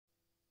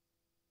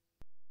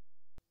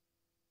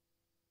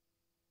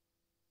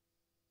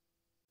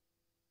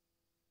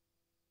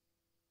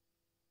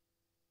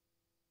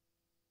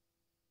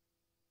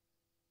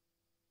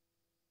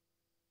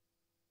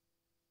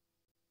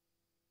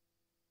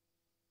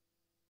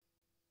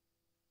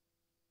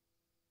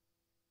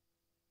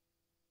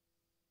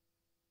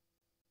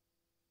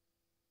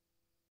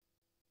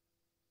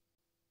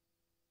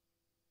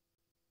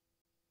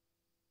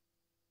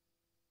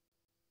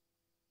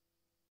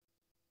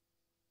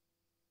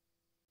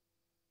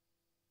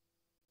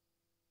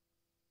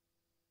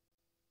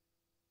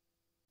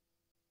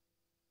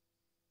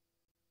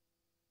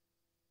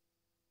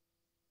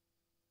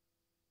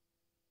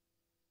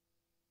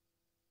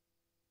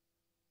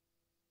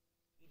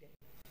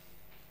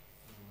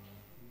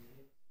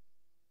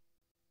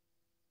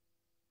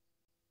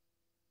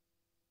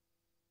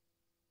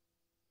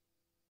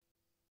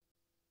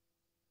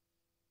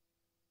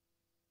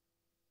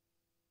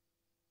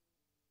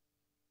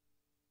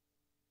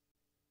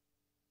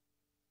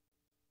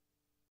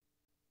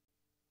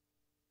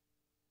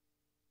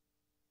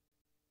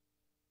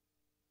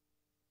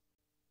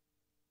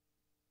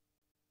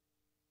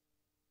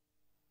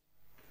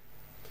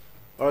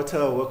Alright,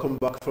 welcome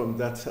back from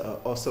that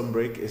awesome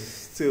break. It's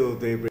still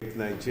Daybreak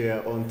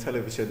Nigeria on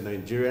television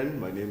Nigerian.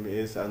 My name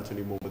is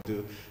Anthony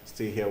Momadu.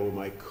 Still here with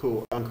my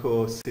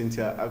co-anchor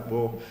Cynthia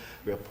Agbo.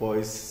 We are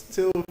poised,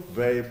 still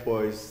very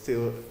poised,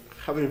 still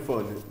having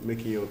fun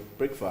making your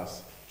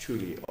breakfast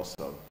truly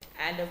awesome.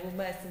 And the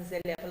woman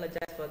sincerely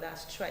apologize for that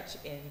stretch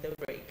in the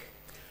break.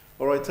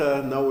 Alright,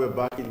 now we're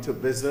back into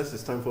business.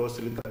 It's time for us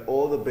to look at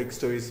all the big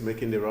stories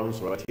making the rounds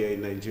right here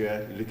in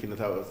Nigeria, looking at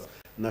our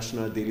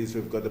national dailies.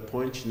 We've got the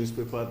Punch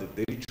newspaper, the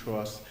Daily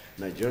Trust,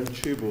 Nigerian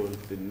Tribune,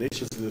 the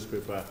Nation's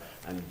newspaper,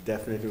 and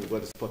definitely we've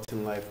got the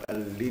Sporting Life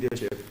and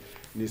Leadership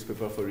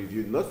newspaper for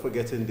review. Not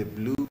forgetting the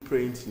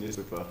Blueprint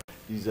newspaper.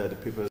 These are the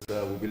papers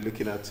that we'll be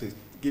looking at to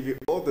give you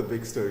all the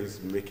big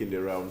stories making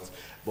the rounds.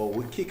 But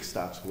we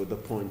kickstart with the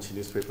Punch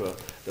newspaper.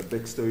 The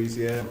big stories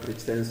here.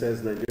 Page 10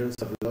 says Nigerians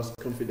have lost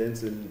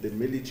confidence in the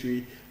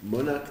military.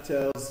 Monarch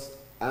tells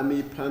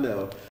Army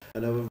panel.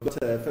 And we've got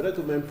federal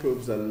government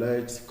probes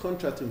alleged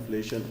contract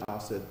inflation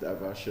asset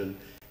diversion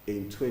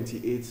in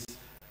 28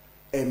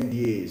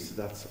 MDAs.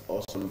 That's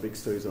awesome. Big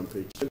stories on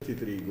page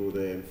 23. Go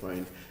there and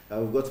find.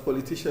 We've got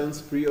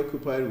politicians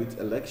preoccupied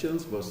with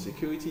elections, but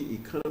security,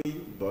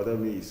 economy bother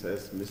me,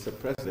 says Mr.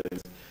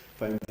 President.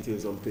 Find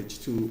details on page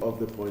 2 of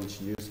the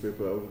Punch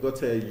newspaper. We've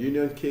got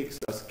union kicks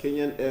as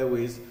Kenyan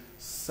Airways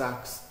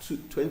sacks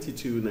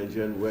 22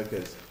 Nigerian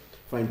workers.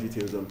 Find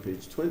details on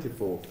page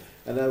 24.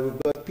 And we've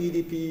got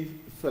PDP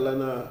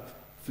Falana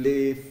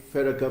flay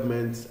federal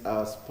government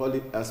as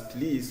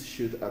police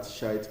shoot at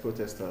Shite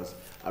protesters.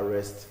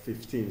 Arrest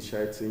 15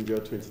 Shites,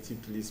 injured 22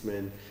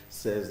 policemen,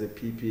 says the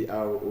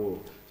PPRO,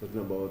 talking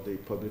about the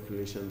public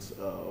relations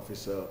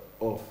officer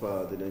of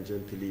the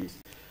Nigerian police.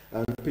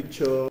 And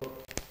picture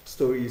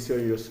story is here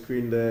on your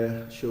screen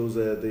there shows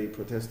the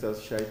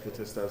protesters, Shite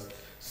protesters,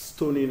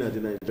 stoning at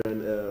the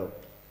Nigerian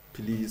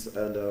police,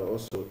 and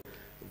also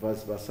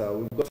vice versa.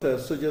 We've got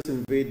soldiers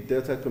invade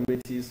Delta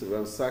communities,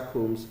 ransack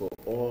homes for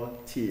all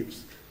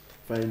thieves.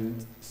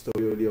 Find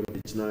story only on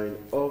page 9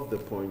 of the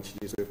Punch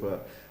newspaper.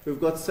 We've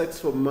got sex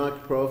for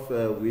Mark Prof.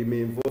 We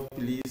may involve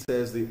police,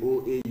 says the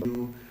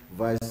OAU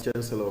Vice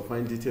Chancellor.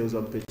 Find details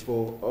on page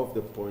 4 of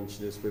the Punch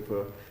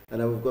newspaper.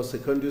 And we've got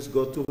Secondus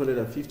got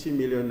 250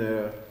 million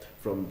naira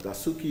from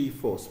Dasuki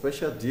for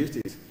special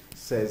duties,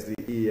 says the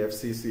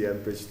EFCC.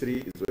 And page 3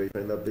 is where you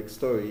find that big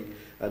story.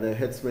 And a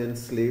headsman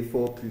slay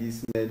 4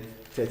 policemen,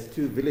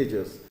 32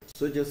 villagers.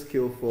 Soldiers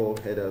kill 4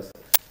 headers.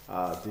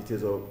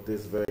 Details of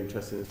this very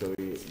interesting story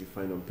you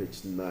find on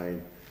page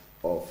 9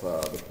 of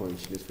the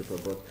Punch newspaper.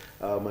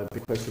 But my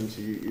big question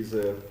to you is,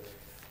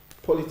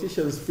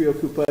 politicians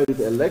preoccupied with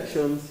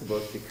elections,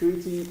 but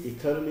security,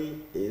 economy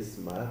is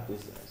my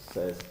business,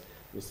 says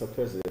Mr.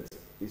 President.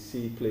 Is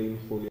he playing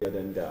holier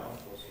than thou?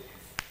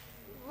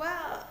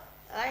 Well,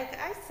 like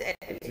I said,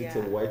 it's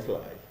a white lie.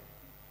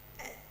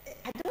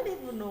 I don't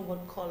even know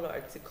what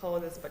color to call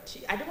this, but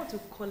I don't want to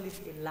call it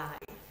a lie.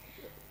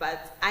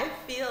 But I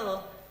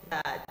feel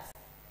that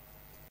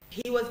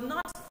he was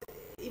not,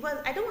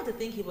 I don't want to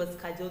think he was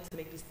cajoled to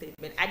make this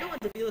statement. I don't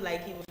want to feel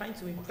like he was trying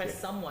to impress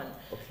someone.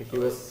 Okay, he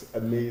was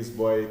amazed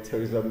by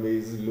Theresa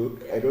May's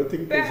look. I don't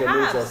think Theresa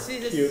May is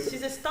as cute.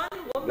 She's a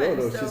stunning woman.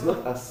 No,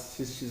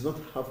 so. she's not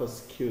half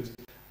as cute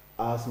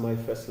as my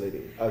first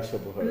lady, Aisha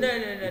Buhari.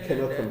 No. We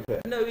cannot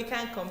compare. No, we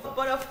can't compare.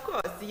 But of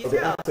course, the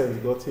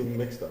accent got him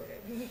mixed up.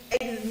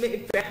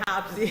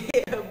 Perhaps,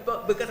 yeah,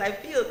 but because I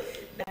feel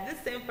that this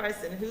same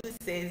person who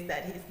says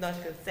that he's not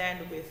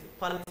concerned with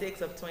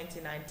politics of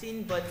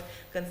 2019, but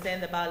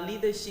concerned about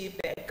leadership,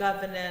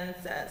 governance,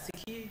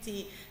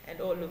 security, and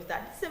all of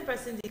that. The same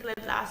person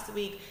declared last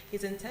week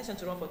his intention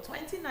to run for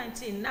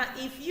 2019. Now,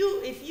 if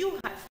you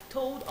had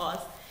told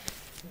us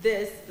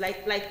this,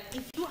 like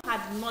if you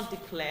had not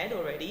declared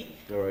already,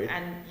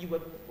 and you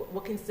were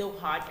working so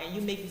hard, and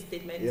you make this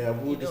statement, yeah,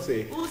 who would you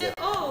say? Who say,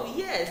 oh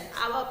yes,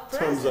 our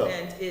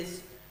president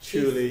is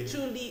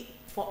truly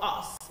for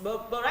us.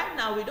 But right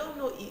now we don't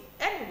know.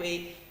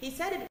 Anyway, he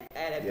said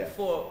it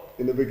before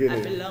in the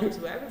beginning. I belong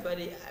to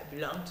everybody. I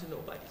belong to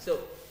nobody.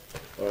 So.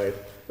 All right,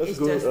 let's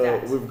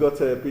go. We've got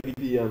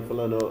PDP and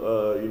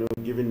Falana,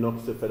 giving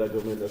knocks to the federal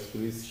government as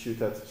police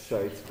shoot at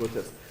Shite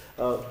protest.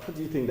 How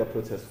do you think that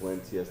protest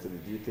went yesterday?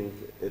 Do you think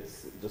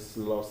it's just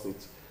lost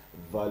its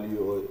value,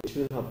 or it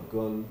shouldn't have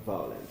gone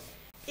violent?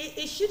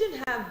 It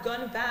shouldn't have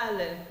gone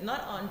violent,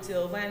 not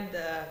until when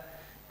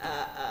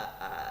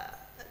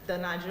the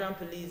Nigerian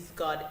police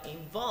got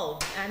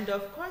involved. And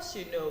of course,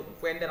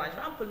 when the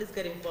Nigerian police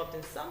get involved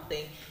in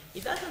something,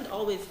 it doesn't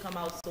always come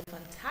out so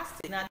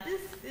fantastic. Now,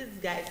 these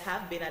guys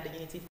have been at the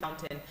Unity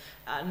Fountain,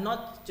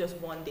 not just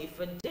one day,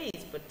 for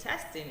days,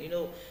 protesting,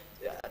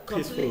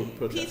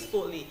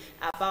 peacefully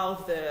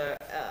about the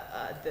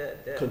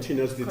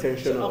continuous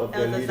detention of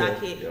their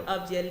leader.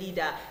 Of their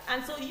leader.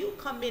 And so you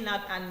coming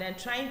up and then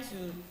trying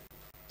to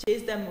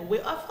chase them away.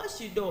 Of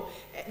course, you know,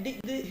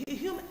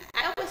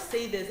 I always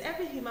say this: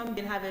 every human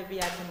being have every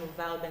atom of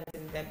violence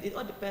in them. It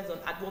all depends on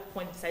at what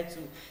point they decide to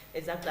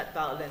exert that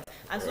violence.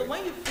 And so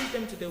when you free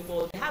them to the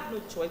world, they have no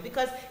choice,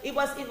 because it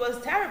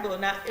was terrible.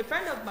 Now, a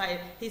friend of mine,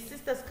 his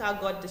sister's car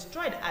got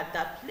destroyed at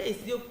that place.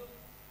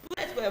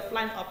 Bullets were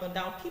flying up and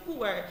down. People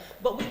were,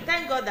 but we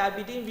thank God that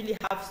we didn't really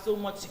have so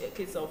much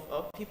case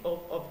of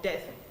people of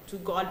death. To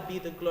God be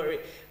the glory.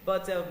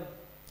 But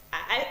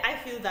I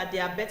feel that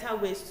there are better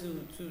ways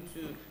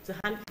to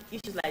handle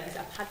issues like this,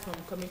 apart from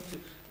coming to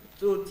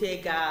throw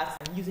tear gas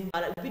and using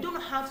violence. We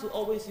don't have to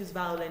always use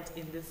violence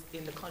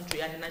in the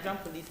country, and the Nigerian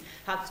police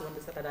have to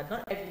understand that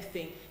not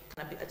everything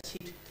can be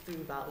achieved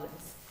through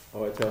violence.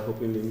 All right, I'm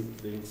hoping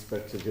the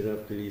Inspector General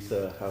of Police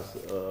has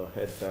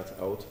heard that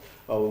out.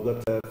 We've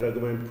got federal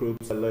government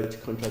probes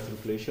alleged contract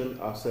inflation,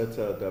 asset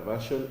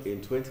diversion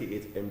in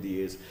 28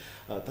 MDAs.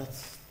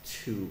 That's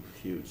too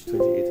huge.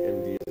 28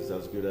 MDAs is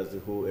as good as the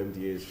whole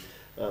MDAs.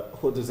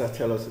 What does that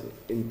tell us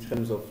in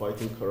terms of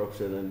fighting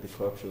corruption and the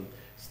corruption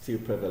still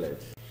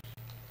prevalent?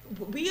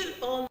 We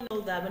all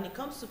know that when it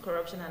comes to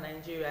corruption in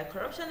Nigeria,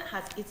 corruption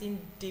has eaten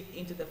deep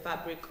into the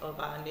fabric of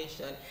our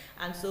nation.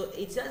 And so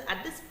it's just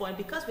at this point,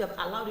 because we have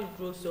allowed it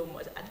grow so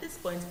much, at this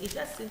point it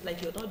just seems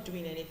like you're not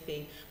doing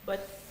anything.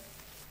 But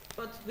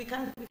we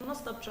cannot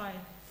stop trying.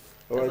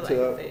 All right,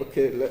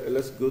 okay,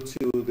 let's go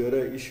to the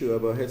other issue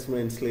about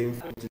herdsmen slaying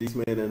 4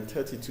 policemen and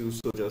 32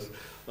 soldiers.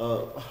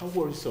 How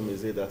worrisome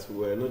is it that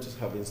we're not just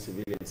having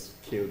civilians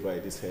killed by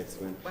these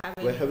herdsmen?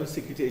 We're having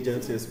security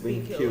agencies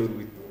being killed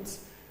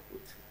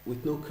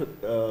with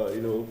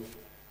no,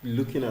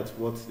 looking at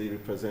what they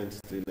represent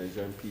to the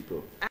Nigerian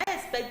people. I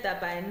expect that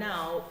by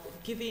now,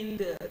 given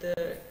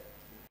the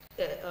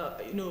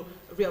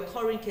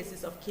reoccurring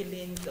cases of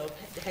killings of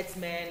the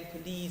headsmen,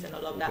 police, and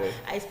all of that,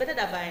 I expected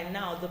that by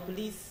now the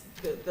police,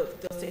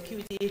 the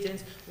security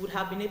agents would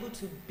have been able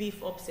to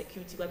beef up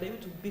security, would have been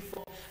able to beef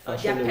up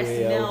their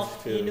personnel,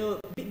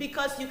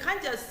 because you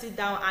can't just sit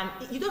down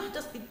and you can't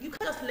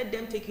just let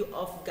them take you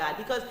off guard,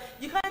 because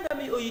you can't tell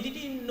me, you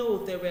didn't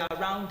know they were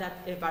around that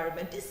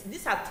environment.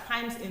 These are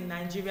times in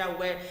Nigeria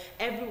where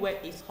everywhere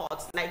is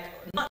hot, like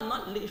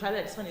not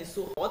literally the sun is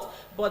so hot,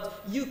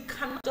 but you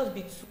cannot just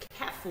be too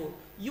careful.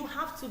 You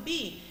have to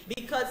be,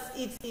 because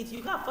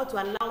you can't afford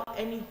to allow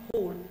any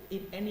hole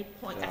in any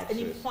point at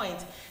any point.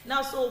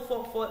 Now, so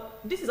for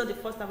this is not the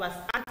first time,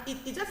 and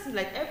it just seems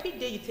like every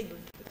day you take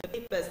the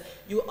papers,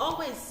 you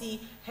always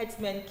see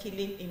headsmen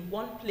killing in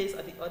one place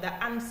or the other,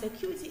 and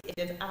security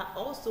agents are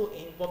also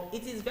involved.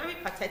 It is very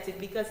pathetic,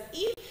 because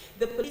if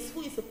the police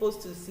who is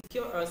supposed to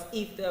secure us,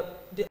 if the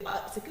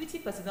security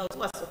personnel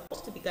who are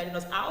supposed to be guiding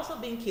us are also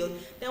being killed,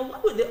 then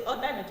what will the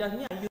other Nigerians,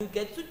 me and you,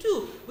 get to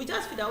do? We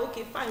just feel that,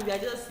 okay, fine, we are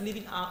just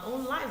living our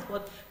own lives,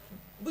 but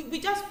we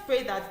just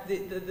pray that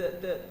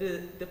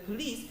the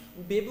police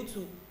will be able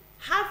to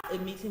have a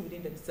meeting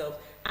within themselves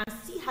and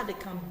see how they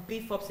can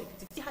beef up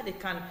security, see how they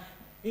can,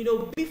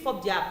 beef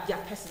up their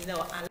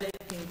personnel and let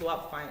things go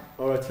up fine.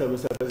 All right,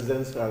 Mr.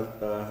 President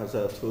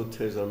has told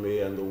Theresa May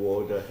and the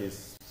world that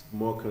he's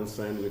more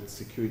concerned with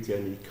security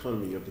and the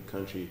economy of the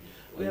country.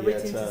 We are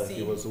waiting to see.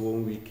 He was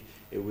 1 week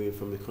away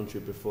from the country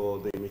before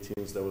the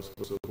meetings that was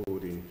supposed to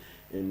hold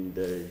in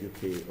the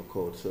UK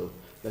occurred. So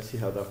let's see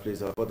how that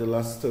plays out. But the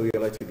last story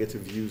I'd like to get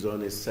your views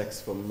on is sex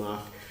from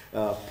Mark,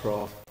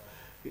 Prof.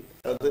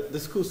 The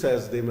school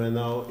says they were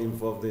now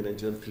involved in the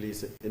Nigerian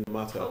police in the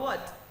matter. For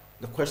what?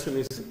 The question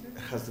is,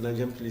 has the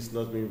Nigerian police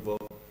not been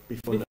involved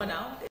before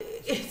now?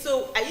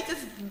 So are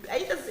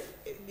you just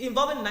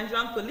involved in the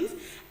Nigerian police?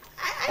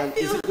 I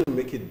feel is it going to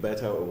make it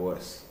better or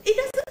worse? It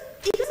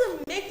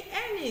doesn't make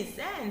any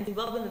sense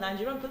involving the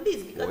Nigerian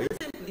police, because the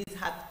same police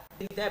have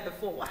been there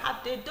before. What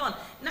have they done?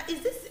 Now,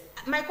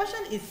 my question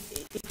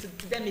is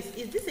to them is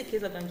this a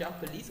case of Nigerian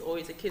police, or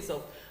is it a case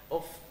of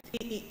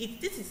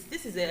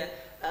this is a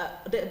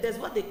there's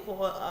what they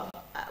call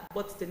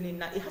what's the name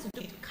now? It has to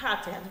do with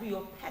character, it has to be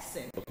your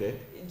person. Okay.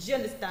 Do you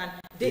understand?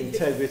 The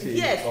integrity.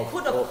 Yes,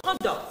 code of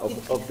conduct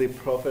of the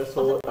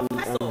professor and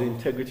the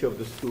integrity of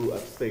the school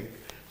at stake.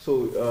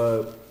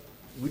 So,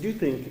 would you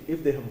think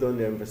if they have done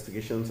their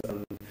investigations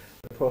and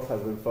the prof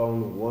has been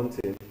found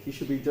wanting, he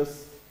should be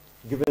just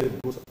given a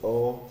boot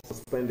or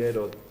suspended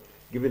or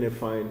given a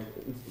fine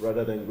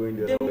rather than going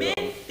the other way around?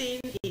 The main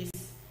thing is,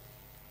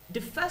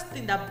 the first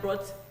thing that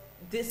brought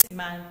this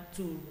man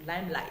to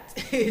limelight,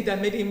 that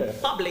made him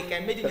public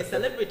and made him a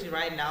celebrity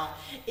right now,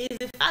 is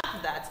the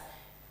fact that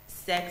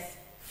sex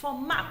for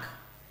Mark.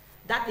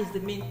 That is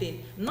the main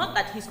thing. Not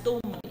that he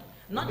stole money.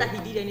 Not that he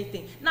did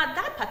anything. Now,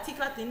 that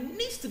particular thing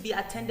needs to be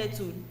attended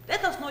to.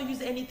 Let us not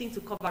use anything to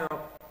cover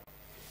up.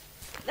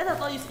 Let us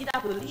not use either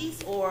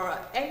police or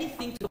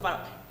anything to cover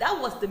up. That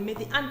was the main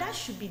thing, and that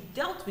should be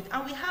dealt with.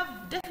 And we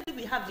have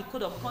the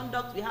code of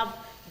conduct, we have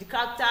the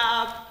character,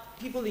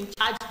 people in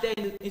charge there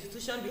in the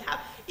institution. We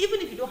have,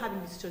 even if you don't have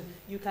an institution,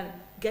 you can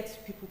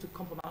get people to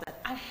compromise that.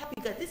 and help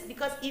you guys. This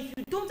because if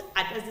you don't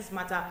address this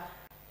matter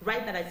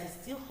right now that it is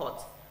still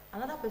hot,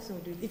 another person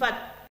will do it. In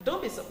fact,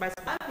 don't be surprised.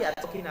 While we are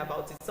talking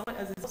about it, someone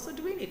else is also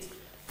doing it.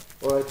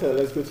 All right,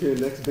 let's go to your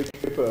next big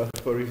paper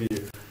for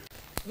review.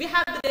 We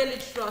have the Daily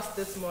Trust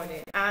this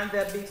morning, and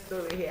the big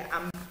story here.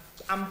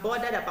 I'm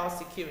bothered about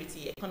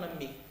security,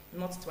 economy,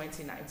 not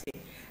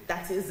 2019.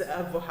 That is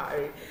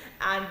Buhari.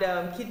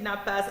 And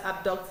kidnappers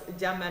abduct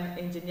German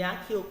engineer,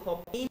 kill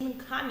cop in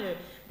Kano.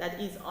 That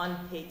is on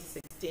page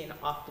 16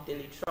 of the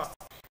Daily Trust.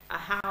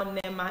 How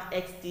NEMA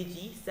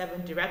ex-DG,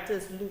 7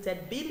 directors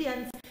looted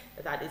billions.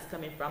 That is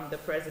coming from the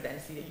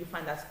presidency. You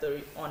find that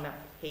story on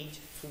page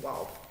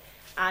 12.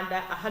 And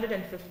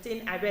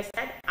 115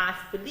 arrested as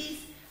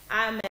police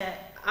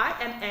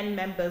IMN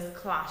members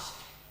clash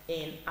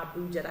in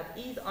Abuja. That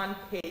is on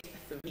page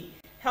 3.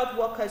 Health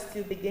workers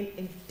to begin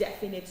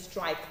indefinite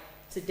strike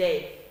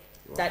today.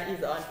 Wow. That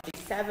is on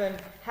page 7.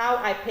 How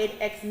I paid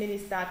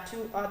ex-minister,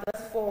 2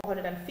 others,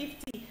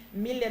 450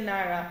 million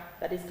naira.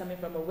 That is coming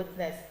from a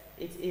witness.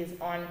 It is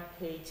on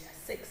page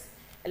 6.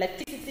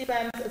 Electricity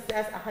firms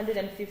assess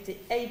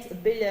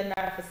 158 billion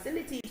naira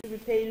facility to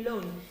repay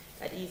loan.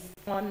 That is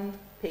on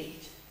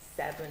page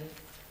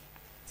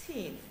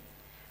 17.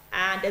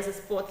 And there's a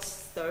sports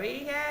story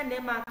here.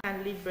 Neymar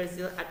can lead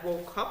Brazil at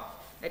World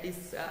Cup. That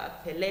is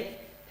Pelé,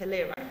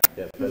 right?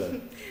 Yeah,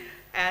 Pelé.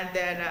 And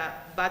then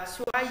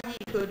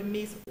Batshuayi could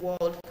miss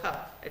World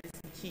Cup. That is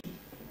key.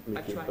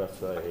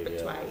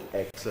 Batshuayi,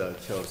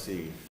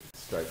 ex-Chelsea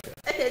striker.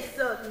 Okay,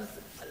 so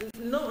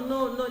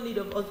no need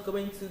of us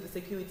going to the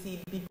security.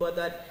 Be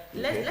bothered.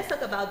 Let's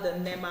talk about the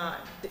Neymar.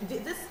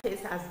 This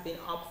case has been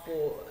up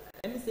for,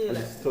 let me say,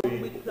 like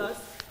 1 week plus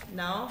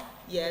now.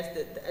 Yes,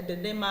 the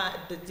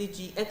Neymar, the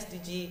DG,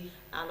 ex-DG,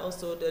 and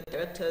also the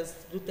directors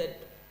looted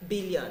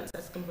billions.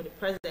 That's come from the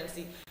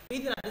presidency.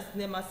 Reading that this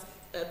Neymar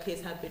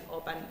case had been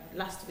up, and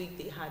last week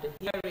they had a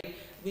hearing,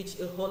 which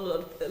a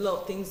lot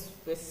of things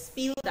were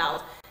spilled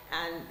out,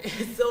 and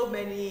so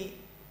many.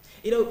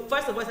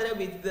 First of all, I started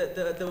with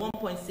the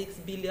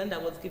 1.6 billion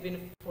that was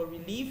given for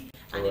relief,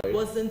 and it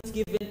wasn't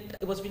given.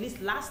 It was released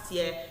last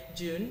year,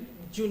 June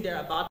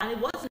thereabout, and it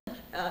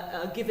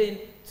wasn't given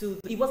to.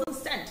 It wasn't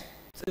sent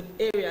to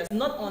the areas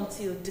not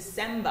until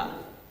December.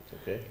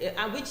 Okay.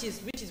 Which is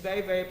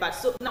very, very bad.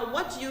 So now,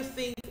 what do you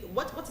think?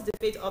 What is the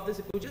fate of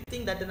this? Would you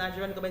think that the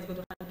Nigerian government is going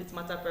to handle this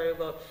matter very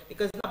well?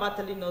 Because it's not about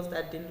telling us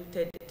that they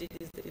looted, they did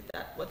this, they did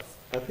that.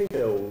 I think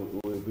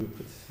we'll be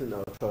putting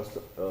our trust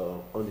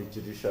on the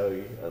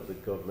judiciary, the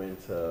government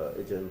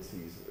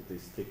agencies, the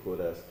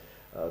stakeholders,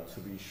 to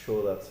be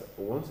sure that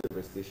once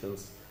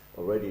investigations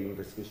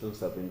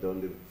have been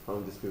done, they've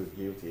found these people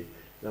guilty.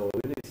 Now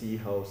we're going to see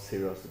how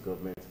serious the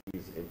government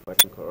is in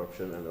fighting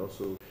corruption, and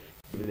also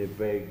giving a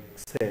very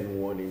stern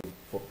warning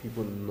for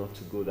people not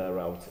to go that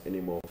route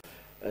anymore.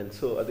 And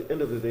so at the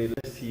end of the day,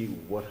 let's see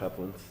what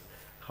happens.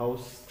 How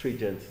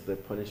stringent the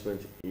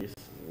punishment is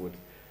would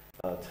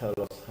tell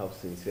us how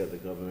sincere the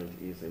government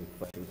is in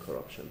fighting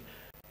corruption.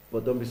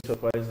 But don't be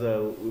surprised,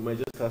 we might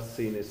just start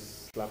seeing a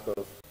slap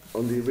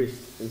on the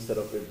wrist instead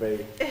of a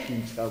very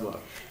huge hammer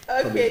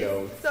coming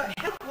down. So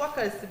health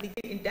workers to begin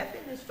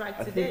indefinite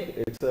strike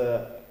today.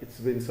 It's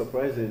been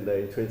surprising that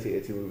in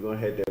 2018 we've not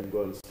had them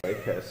go on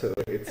strike, so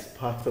it's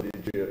part of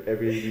the drill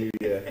every new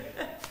year.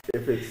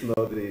 If it's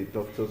not the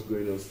doctors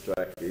going on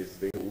strike, it's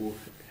the whole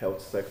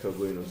health sector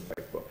going on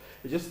strike. But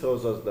it just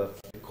tells us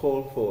that the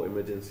call for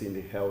emergency in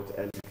the health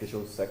and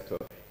education sector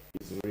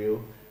is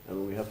real,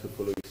 and we have to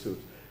follow it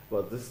suit.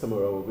 But this time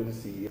around, we're going to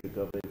see if the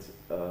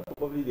government,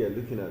 probably they're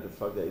looking at the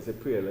fact that it's a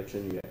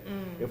pre-election year.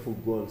 If we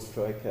go on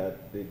strike,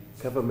 the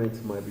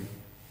government might be,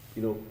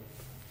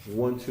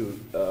 want to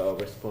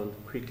respond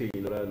quickly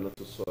in order not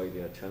to soil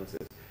their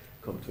chances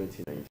come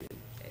 2019.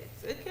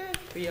 It's okay,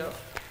 real.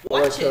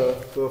 Alright, so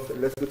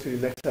let's go to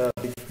the next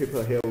big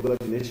paper here. We've got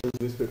the Nation's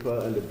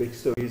newspaper, and the big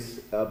stories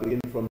beginning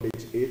from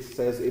page 8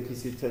 says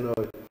APC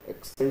tenure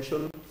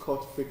extension,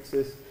 court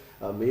fixes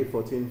May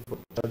 14 for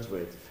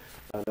judgment.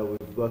 And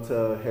we've got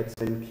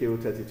headsmen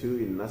killed 32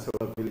 in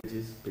Nasarawa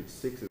villages. Page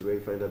 6 is where you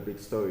find that big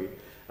story.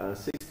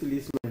 6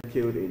 policemen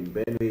killed in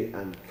Benue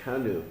and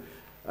Kano.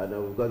 And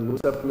we've got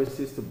Musa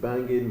promises to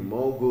bang in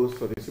more goals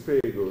for the Super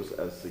Eagles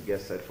as the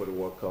guest side for the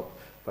World Cup.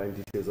 Find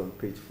details on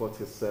page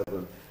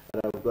 47.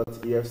 And we've got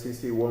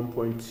EFCC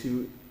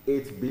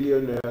 1.28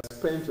 billion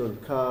spent on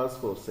cars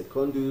for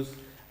secondus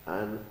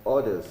and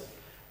others.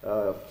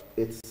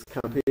 Its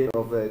campaign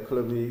of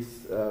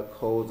columnists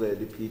called the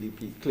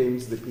PDP,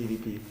 claims the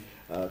PDP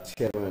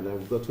chairman. And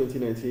we've got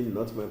 2019,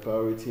 not my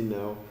priority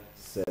now,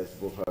 says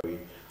Buhari.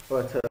 All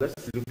right,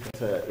 let's look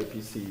at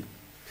APC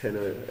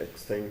tenure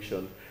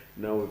extension.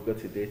 Now we've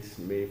got a date,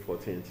 May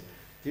 14th.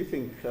 Do you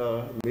think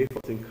May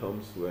 14th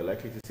comes, we're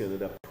likely to see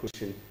another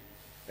pushing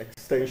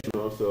extension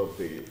also of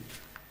the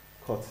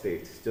court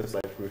date, just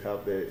like we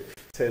have the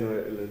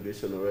tenure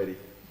elongation already?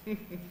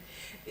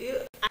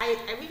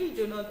 I really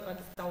do not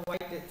understand why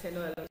the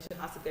tenure elongation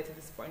has to get to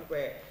this point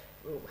where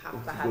we'll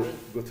have to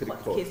have go to the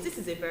court case. This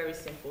is a very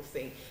simple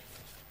thing.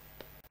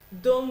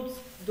 Don't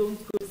go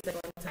the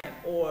second time,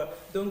 or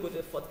don't go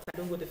the fourth time,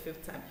 don't go the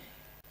fifth time.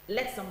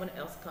 let someone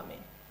else come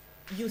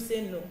in. You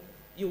say no,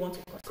 you want to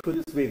continue. Could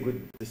this be a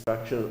good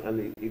distraction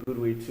and a good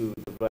way to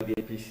divide the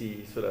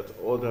APC so that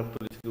other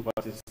political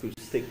parties could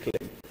stake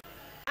claim?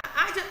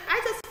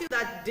 I just feel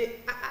that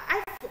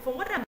from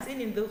what I'm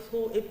seeing in this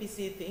whole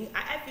APC thing,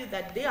 I feel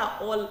that they are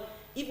all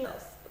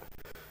evils.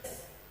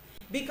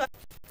 Because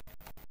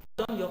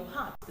done your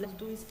part, let's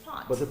do his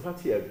part. But the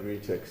party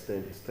agreed to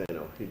extend his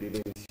tenure. He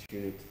didn't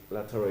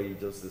unilaterally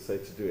just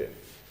decide to do it.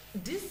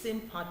 This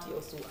same party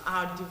also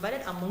are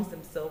divided amongst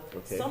themselves.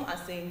 Okay. Some are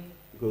saying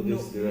go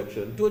this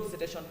direction. Go this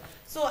direction.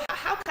 So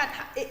how can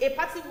a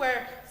party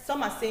where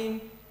some are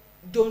saying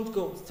don't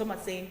go, some are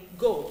saying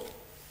go,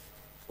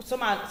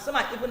 some are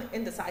even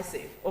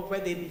indecisive of where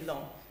they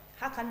belong.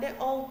 How can they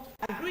all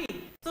agree?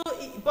 So,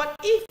 but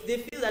if they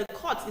feel that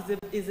court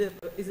is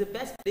the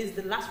best place,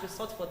 the last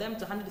resort for them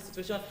to handle the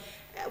situation,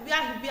 we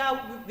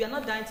are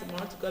not dying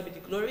tomorrow, to God be the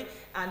glory,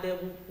 and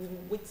we'll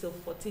wait till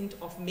 14th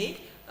of May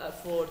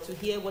to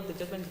hear what the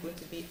judgment is going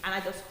to be. And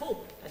I just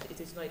hope that it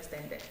is not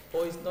extended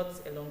or is not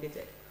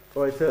elongated.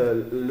 All right,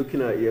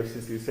 looking at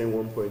EFCC saying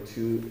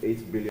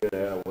 1.28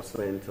 billion was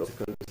spent on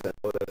second percent.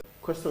 The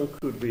question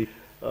could be,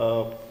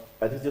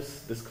 I think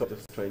just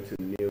trying to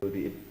nail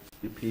the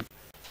peak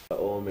by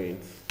all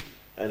means.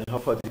 And how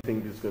far do you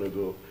think this is going to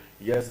go?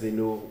 Yes, they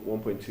know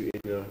 1.28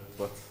 billion,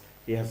 but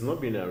he has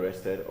not been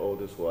arrested all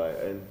this while.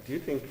 And do you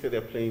think they're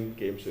playing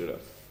games with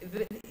us?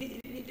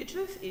 The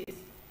truth is,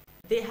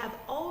 they have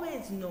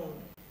always known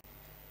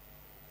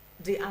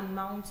the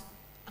amount,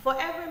 for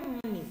every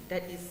money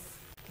that is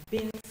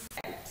being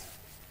spent,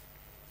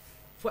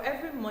 for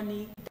every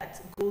money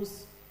that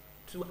goes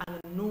to an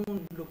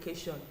unknown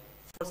location,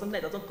 for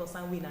something that doesn't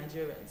concern we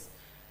Nigerians,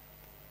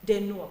 they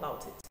know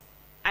about it.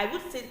 I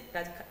would say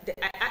that the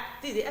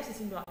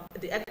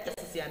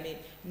FCC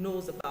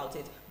knows about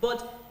it,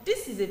 but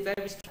this is a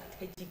very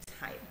strategic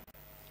time.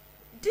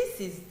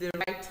 This is the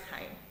right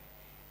time.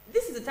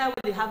 This is the time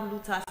where they have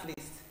looters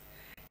list.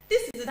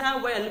 This is the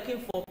time where they're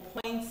looking for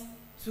points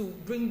to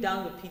bring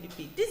down the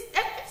PDP.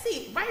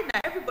 See, right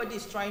now everybody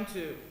is trying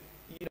to,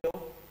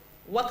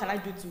 what can I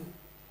do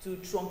to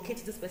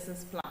truncate this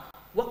person's plan?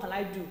 What can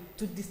I do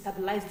to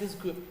destabilize this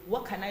group?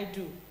 What can I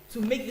do to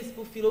make these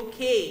people feel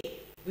okay?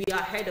 We are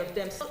ahead of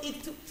them. So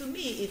to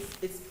me,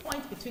 it's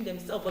points between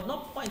themselves, but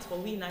not points for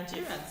we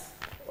Nigerians.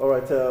 All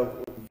right,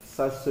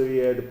 sad story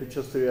here. The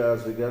picture story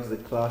as regards the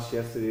clash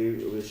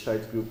yesterday with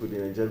Shite group with the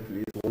Nigerian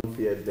police. 1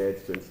 feared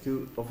dead,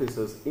 22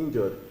 officers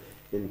injured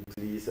in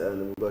police,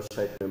 and we got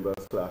Shite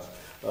members clash.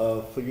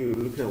 For you,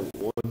 looking at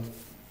one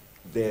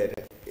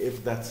dead,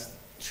 if that's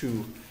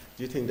true,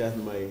 do you think that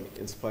might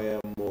inspire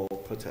more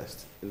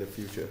protest in the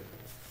future?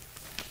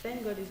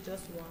 Thank God it's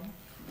just one.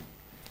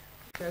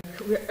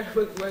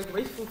 We're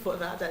grateful for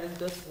that it's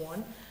just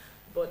one.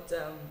 But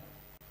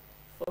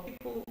for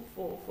people,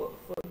 for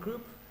a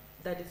group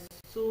that is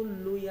so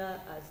loyal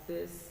as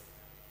this,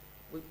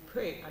 we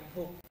pray and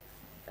hope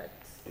that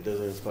it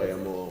doesn't inspire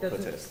more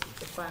protest.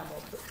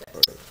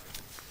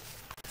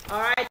 All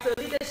right, so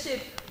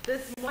leadership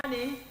this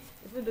morning,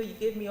 even though you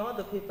gave me all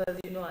the papers,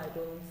 I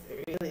don't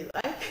really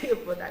like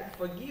it, but I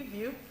forgive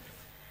you.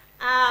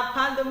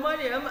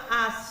 Pandemonium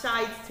as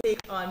Shite take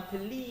on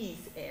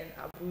police in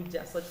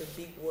Abuja. Such a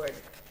big word,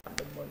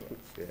 pandemonium.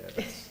 Yeah,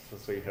 that's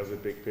why he has a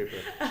big paper.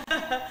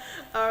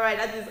 All right,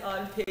 that is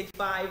on page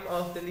 5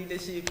 of the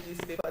leadership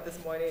newspaper this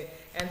morning.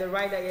 And the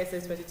writer here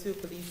says 22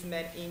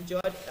 policemen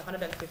injured,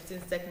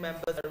 115 SEC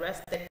members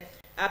arrested.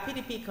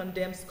 PDP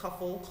condemns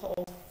scuffle,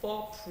 calls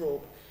for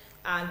probe.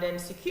 And then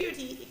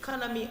security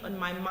economy on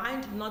my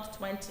mind, not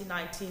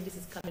 2019. This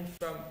is coming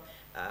from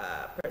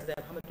President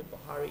Muhammadu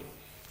Buhari.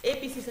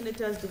 APC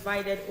senators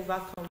divided over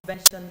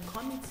convention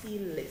committee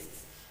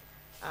lists.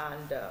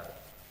 And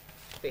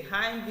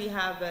behind we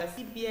have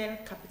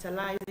CBN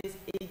capitalizes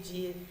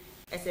AG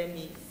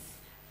SMEs.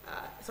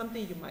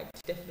 Something you might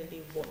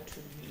definitely want to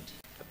read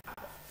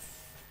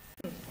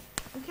about.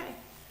 Okay.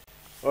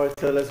 All right,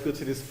 so let's go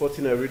to the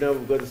sporting arena.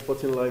 We've got the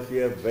sporting life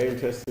here. Very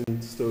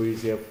interesting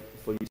stories here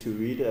for you to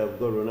read. We've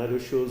got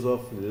Ronaldo shows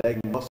off leg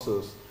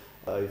muscles.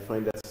 You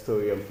find that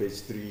story on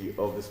page 3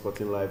 of the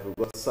Sporting Life. We've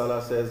got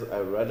Salah says,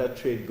 I'd rather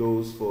trade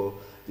goals for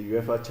the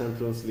UEFA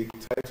Champions League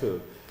title.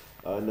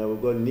 And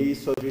we've got knee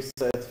surgery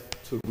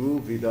set to rule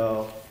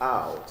Vidal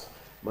out.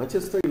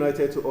 Manchester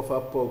United to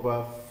offer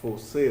Pogba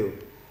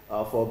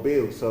for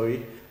bail.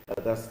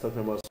 That's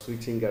talking about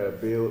switching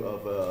Bale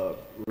of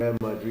Real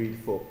Madrid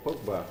for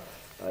Pogba.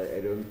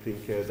 I don't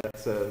think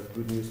that's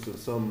good news to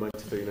some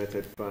Manchester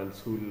United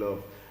fans who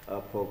love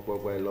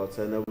Pogba a lot.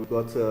 And we've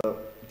got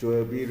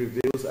Joel B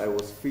reveals I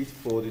was fit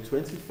for the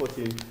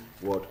 2014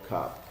 World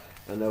Cup.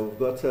 And we've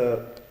got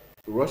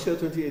Russia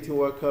 2018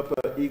 World Cup,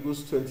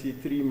 Eagles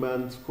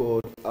 23-man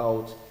squad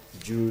out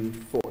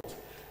June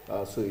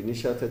 4th. So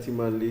initial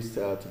 30-man list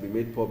to be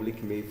made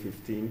public May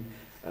 15,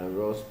 and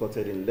Raw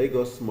spotted in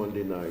Lagos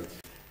Monday night.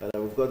 And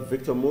we've got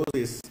Victor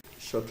Moses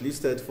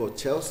shortlisted for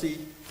Chelsea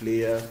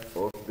Player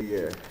of the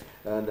Year.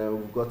 And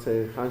we've got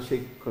a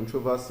handshake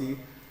controversy.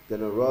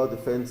 Then a Royal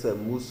Defense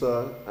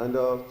Musa, and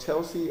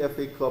Chelsea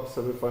FA Cup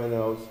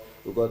semi-finals.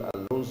 We've got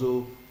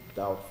Alonso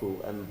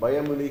doubtful. And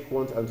Bayern Munich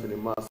wants Anthony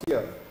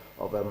Martial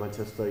of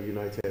Manchester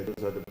United.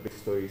 Those are the big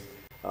stories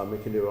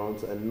making the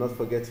rounds. And not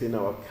forgetting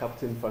our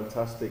captain,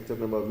 fantastic,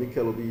 talking about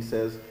Mikel Obi,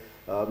 says,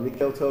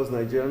 Mikel tells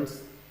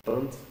Nigerians,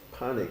 don't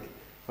panic.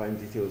 Find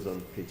details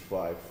on page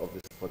 5 of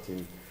the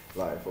Sporting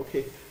Live.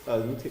 Okay,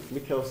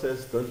 Mikel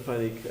says, don't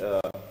panic.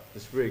 The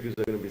Super Eagles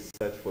are going to be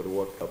set for the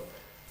World Cup.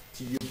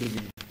 Do you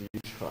believe, do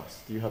you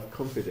trust, do you have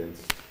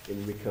confidence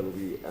in Mikel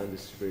Obi and the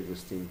Super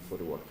Eagles team for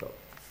the World Cup?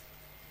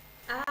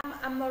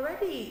 I'm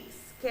already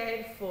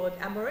scared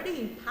I'm already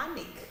in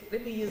panic.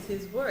 Let me use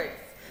his words.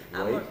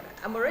 Right.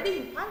 I'm already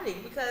in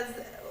panic because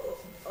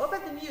over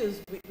the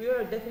news, we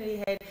were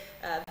definitely had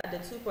the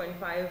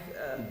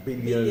 2.5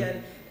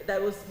 billion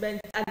that was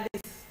meant at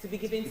least to be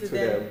given to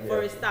them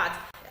for a start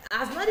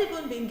has not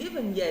even been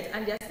given yet,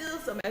 and there's still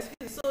some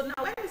excuses. So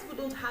now when people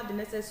don't have the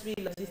necessary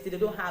logistics, they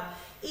don't have,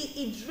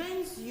 it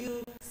drains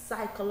you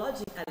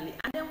psychologically.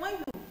 And then when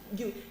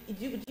you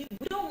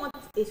don't want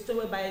a story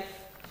whereby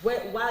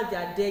while they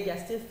are there, they are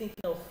still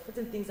thinking of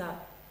putting things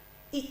out.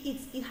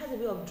 It has a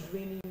way of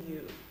draining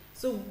you.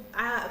 So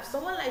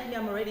someone like me,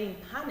 I'm already in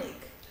panic.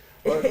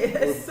 Well,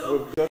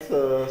 we've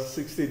got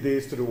 60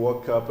 days to the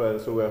World Cup,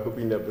 and so we're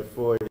hoping that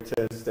before it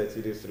turns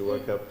 30 days to the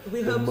World Cup,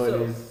 the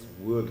monies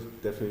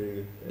would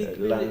definitely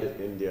land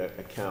in their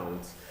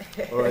accounts.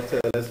 All right,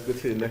 let's go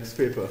to the next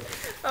paper.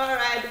 All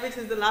right, which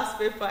is the last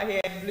paper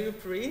here,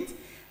 Blueprint.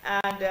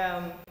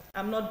 And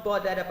I'm not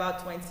bothered about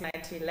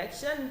 2019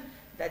 election.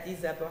 That is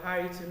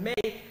Buhari to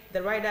May.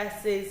 The writer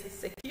says,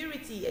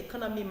 security,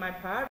 economy, my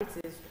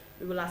priorities.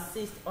 We will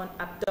assist on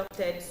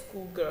abducted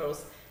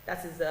schoolgirls.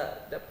 That is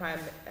the Prime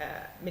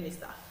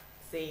Minister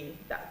saying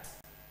that.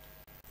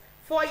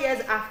 4 years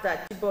after,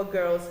 Chibok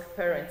girls'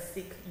 parents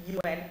seek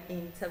UN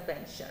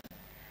intervention.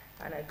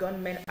 And a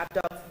gunman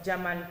abducts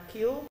German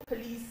kill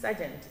police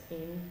sergeant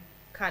in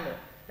Kano.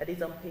 That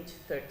is on page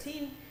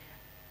 13.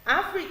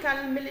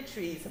 African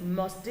militaries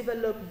must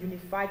develop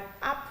unified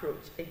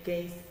approach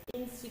against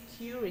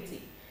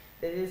insecurity.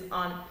 That is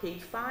on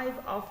page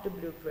 5 of the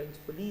blueprint.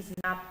 Police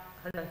nab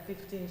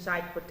 115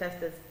 shy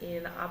protesters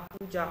in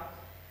Abuja.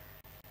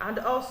 And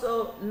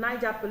also,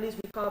 Niger police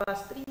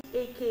recovers 3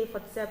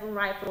 AK-47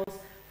 rifles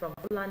from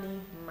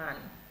Fulani man.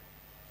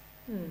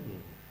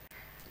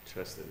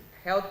 Interesting.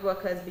 Health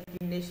workers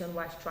begin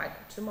nationwide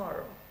strike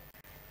tomorrow.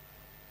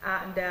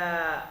 And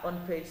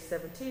on page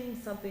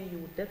 17, something you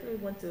would definitely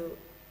want to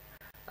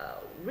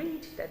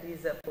read, that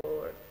is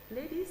for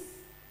ladies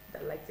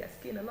that like their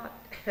skin a lot.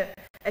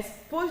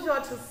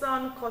 Exposure to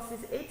sun causes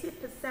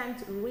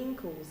 80%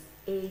 wrinkles,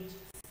 age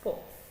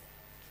sports.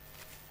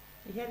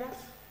 You hear that?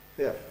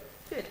 Yeah.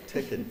 Good.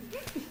 Taken.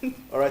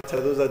 All right,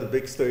 those are the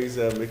big stories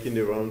making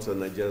the rounds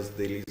on Nigeria's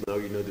dailies. Now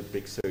you know the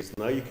big stories.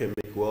 Now you can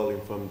make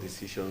well-informed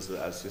decisions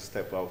as you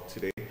step out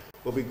today.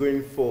 We'll be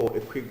going for a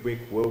quick break.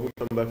 When we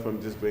come back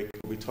from this break,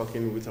 we'll be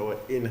talking with our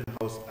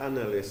in-house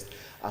analyst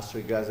as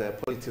regards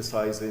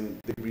politicizing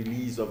the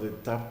release of the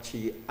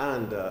Dapchi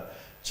and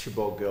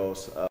Chibok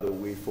girls, the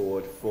way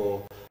forward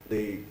for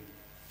the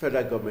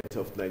federal government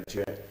of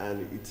Nigeria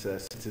and its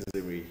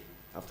citizenry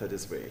after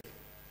this break.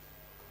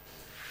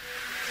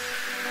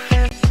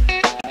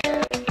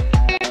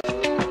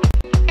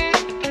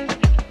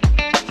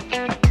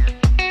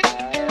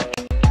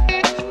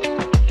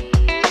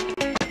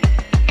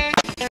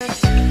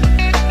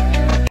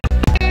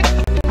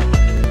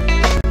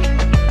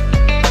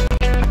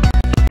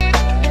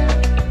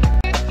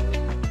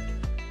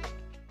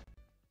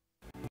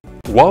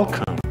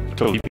 Welcome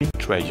to Living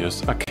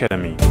Treasures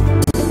Academy.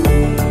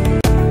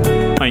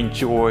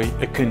 Enjoy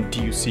a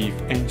conducive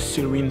and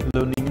serene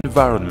learning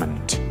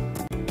environment.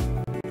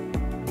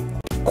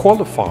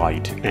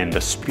 Qualified and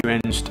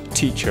experienced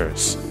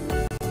teachers.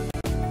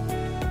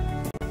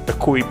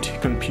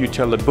 Equipped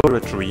computer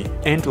laboratory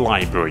and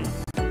library.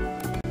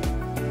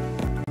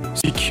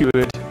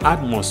 Secured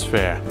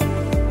atmosphere.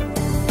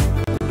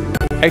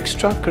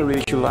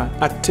 Extracurricular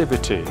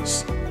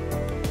activities.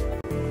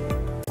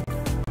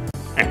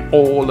 An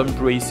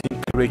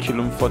all-embracing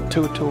curriculum for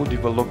total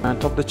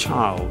development of the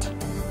child.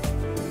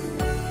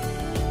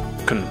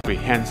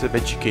 Comprehensive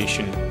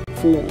education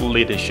for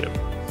leadership.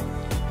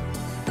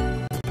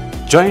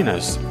 Join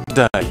us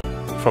today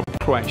from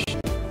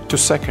crèche to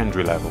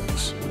secondary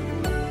levels.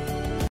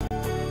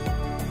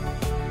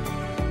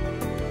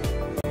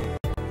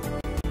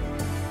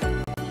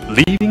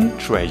 Living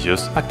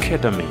Treasures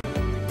Academy,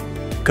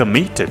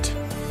 committed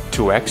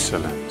to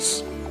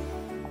excellence.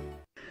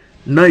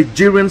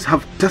 Nigerians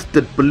have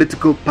tested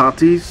political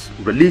parties,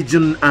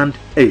 religion and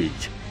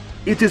age.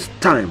 It is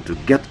time to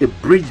get a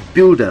bridge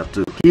builder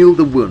to heal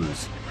the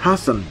wounds.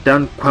 Hassan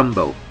Dan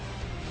Kwambo.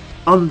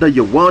 Under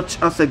your watch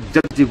as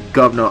Executive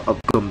Governor of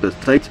Gombe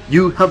State,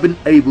 you have been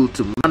able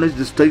to manage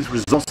the state's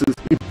resources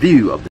in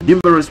view of the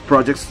numerous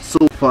projects so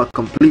far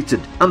completed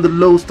and the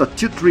low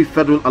statutory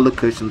federal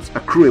allocations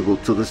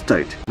accruable to the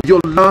state. With your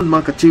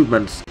landmark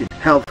achievements in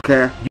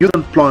healthcare, youth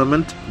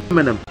employment,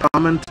 women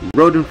empowerment,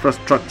 road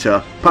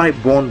infrastructure,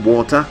 pipe-borne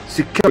water,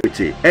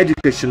 security,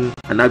 education,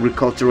 and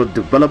agricultural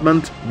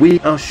development,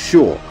 we are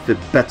sure of a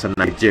better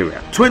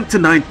Nigeria.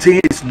 2019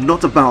 is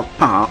not about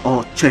power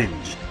or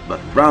change, but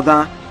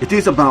rather it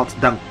is about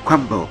Dan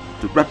Kwambo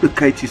to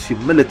replicate his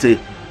humility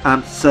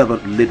and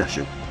servant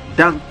leadership.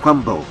 Dan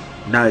Kwambo,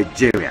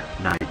 Nigeria.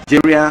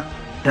 Nigeria,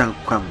 Dan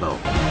Kwambo.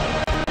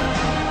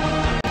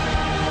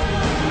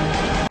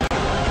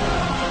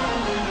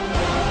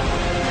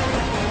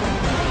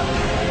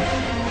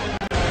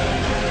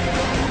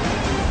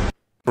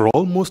 For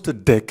almost a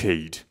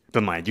decade,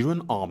 the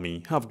Nigerian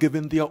army have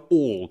given their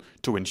all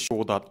to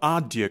ensure that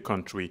our dear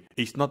country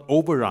is not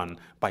overrun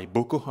by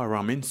Boko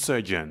Haram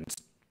insurgents.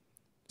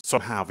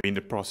 Some have in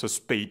the process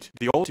paid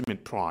the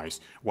ultimate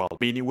price, while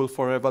many will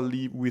forever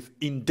live with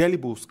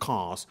indelible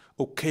scars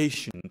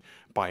occasioned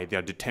by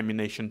their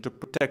determination to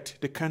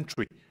protect the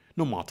country,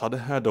 no matter the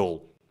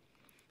hurdle.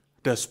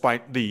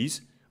 Despite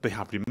these, they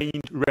have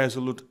remained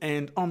resolute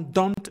and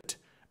undaunted,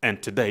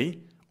 and today,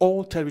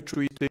 all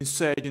territories the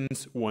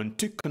insurgents once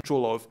took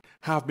control of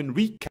have been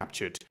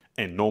recaptured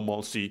and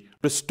normalcy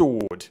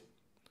restored.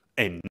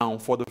 And now,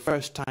 for the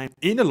first time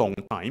in a long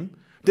time,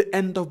 the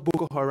end of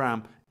Boko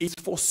Haram is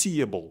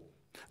foreseeable.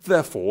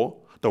 Therefore,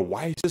 the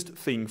wisest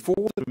thing for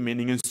the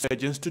remaining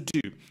insurgents to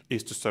do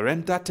is to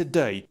surrender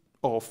today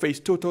or face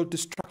total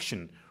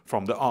destruction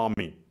from the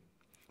army.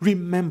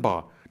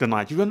 Remember, the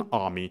Nigerian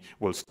army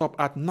will stop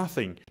at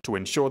nothing to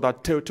ensure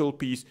that total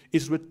peace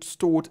is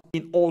restored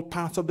in all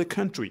parts of the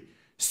country.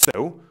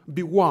 So,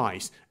 be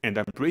wise and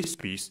embrace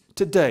peace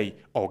today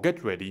or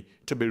get ready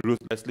to be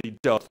ruthlessly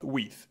dealt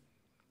with.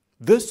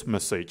 This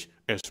message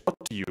is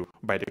brought to you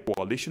by the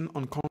Coalition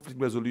on Conflict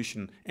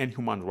Resolution and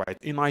Human Rights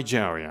in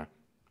Nigeria.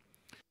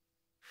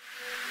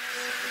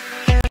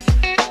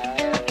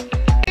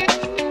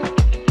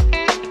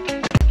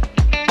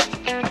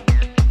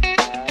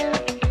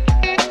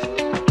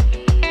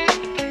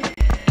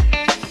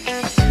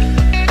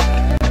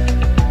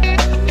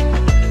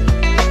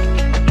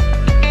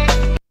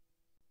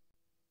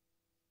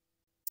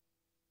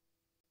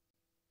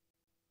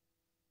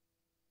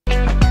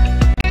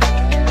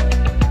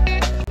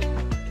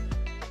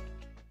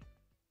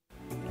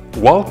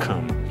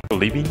 Welcome to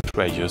Living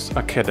Treasures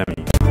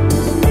Academy.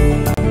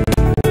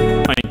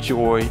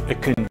 Enjoy a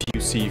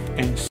conducive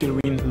and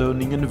serene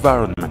learning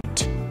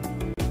environment.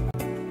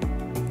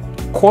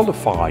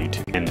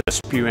 Qualified and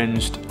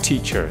experienced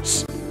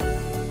teachers.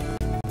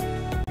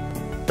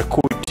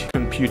 Equipped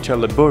computer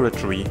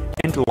laboratory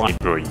and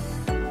library.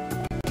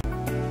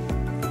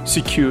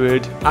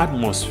 Secured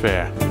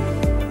atmosphere.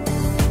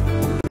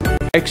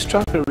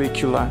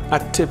 Extracurricular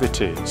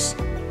activities.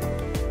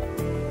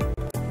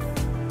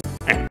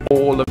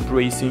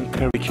 All-embracing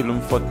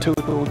curriculum for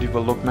total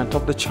development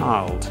of the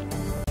child.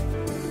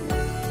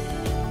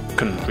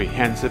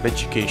 Comprehensive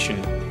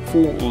education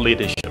for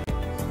leadership.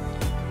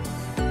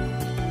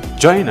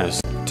 Join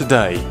us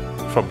today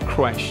from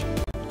crèche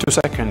to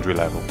secondary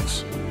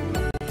levels.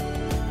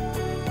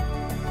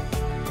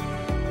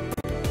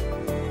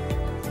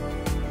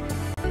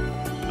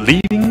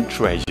 Living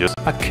Treasures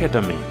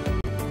Academy,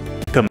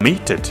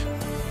 committed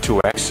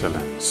to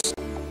excellence.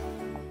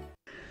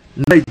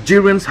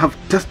 Nigerians have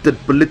tested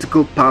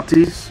political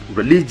parties,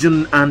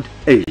 religion and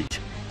age.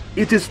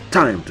 It is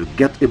time to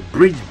get a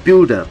bridge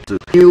builder to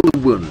heal the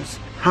wounds.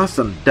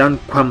 Hassan Dan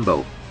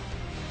Kwambo.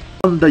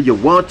 Under your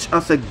watch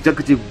as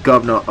Executive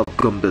Governor of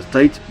Gombe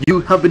State,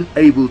 you have been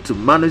able to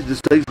manage the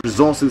state's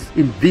resources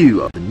in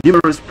view of the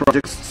numerous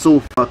projects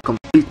so far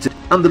completed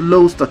and the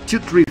low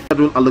statutory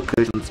federal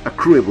allocations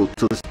accruable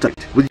to the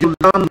state. With your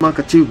landmark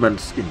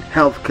achievements in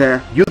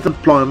healthcare, youth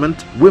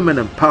employment, women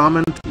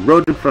empowerment,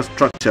 road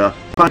infrastructure,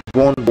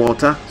 pipe-borne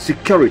water,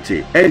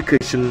 security,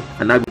 education,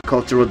 and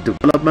agricultural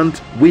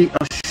development, we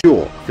are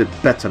sure of a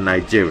better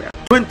Nigeria.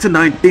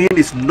 2019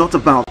 is not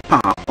about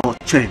power or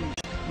change,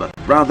 but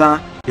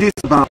rather it is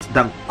about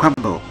Dan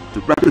Kwambo to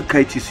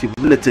replicate his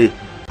humility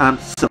and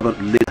servant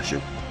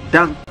leadership.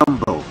 Dan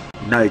Kwambo,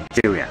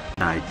 Nigeria.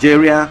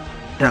 Nigeria,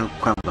 Dan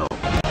Kwambo.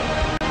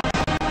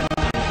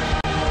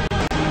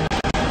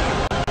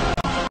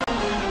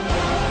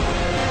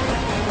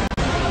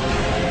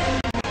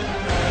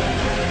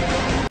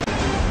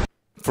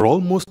 For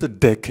almost a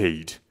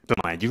decade, the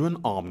Nigerian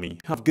army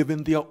have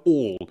given their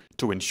all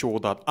to ensure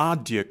that our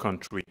dear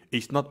country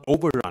is not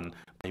overrun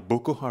by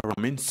Boko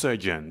Haram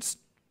insurgents.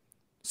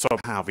 Some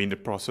have in the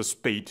process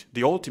paid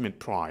the ultimate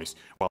price,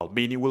 while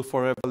many will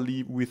forever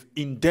live with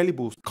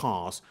indelible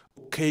scars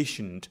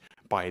occasioned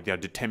by their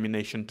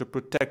determination to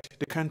protect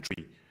the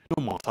country,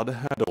 no matter the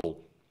hurdle.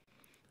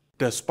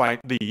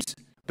 Despite these,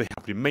 they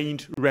have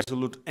remained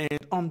resolute and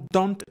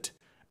undaunted,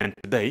 and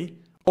today,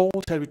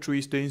 all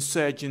territories the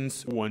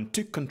insurgents once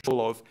took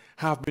control of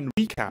have been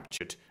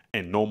recaptured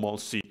and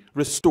normalcy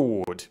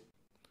restored.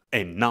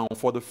 And now,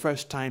 for the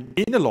first time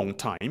in a long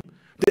time,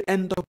 the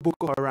end of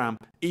Boko Haram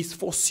is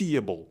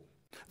foreseeable.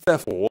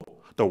 Therefore,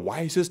 the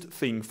wisest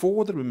thing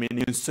for the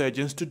remaining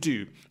insurgents to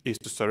do is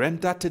to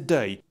surrender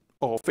today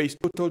or face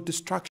total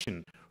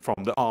destruction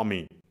from the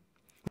army.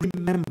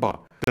 Remember,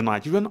 the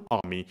Nigerian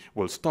army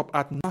will stop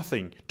at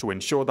nothing to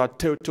ensure that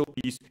total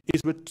peace is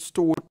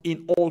restored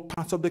in all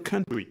parts of the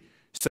country.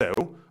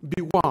 So,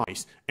 be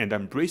wise and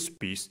embrace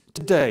peace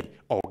today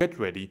or get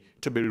ready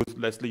to be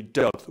ruthlessly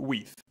dealt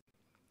with.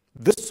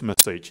 This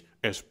message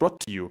is brought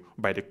to you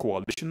by the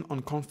Coalition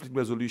on Conflict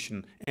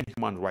Resolution and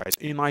Human Rights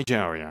in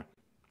Nigeria.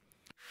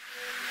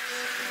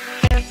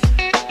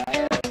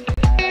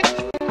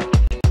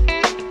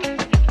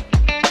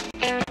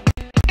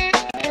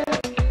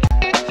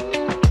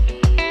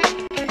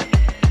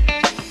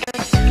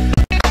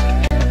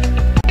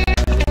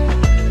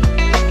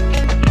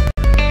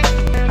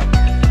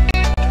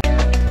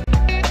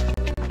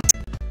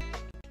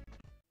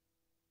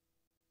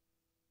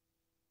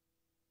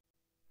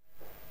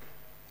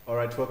 All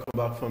right, welcome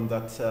back from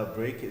that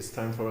break. It's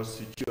time for us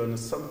to chew on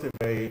something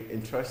very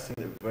interesting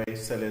and very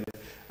salient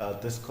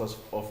discourse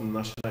of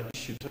national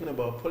issue, talking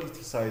about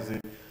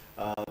politicizing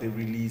the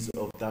release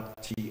of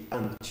Dapchi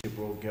and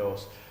Chibro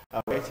girls.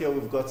 Right here,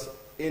 we've got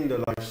in the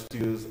live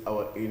studios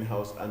our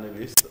in-house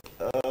analyst,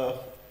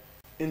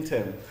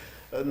 Intem.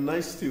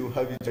 Nice to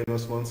have you join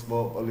us once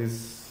more.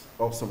 Always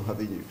awesome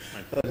having you.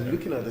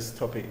 Looking at this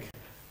topic,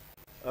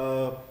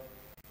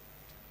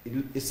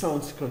 it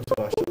sounds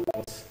controversial,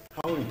 but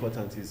how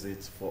important is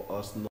it for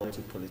us not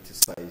to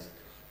politicize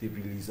the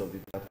release of the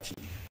Dapchi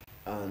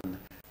and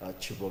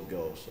Chibok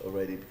girls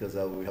already? Because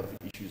we have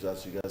issues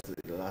as regards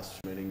the last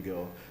remaining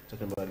girl,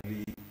 talking about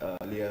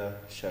Leah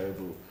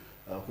Sharibu,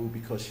 who,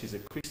 because she's a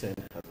Christian,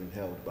 has been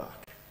held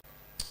back.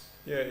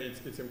 Yeah,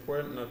 it's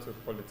important not to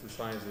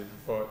politicize it,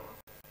 but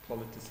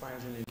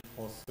politicizing it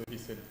also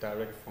is a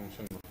direct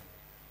function of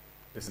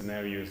the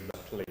scenarios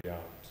that play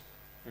out.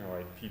 All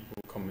right, people,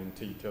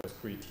 commentators,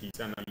 critics,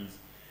 analysts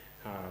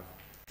have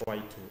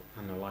tried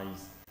to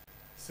analyze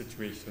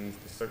situations,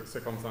 the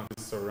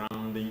circumstances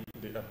surrounding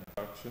the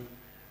abduction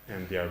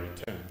and their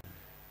return.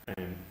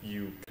 And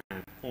you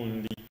can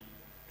only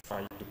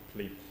try to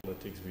play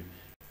politics with,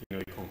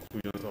 the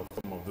conclusions of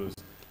some of those,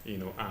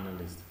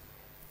 analysts.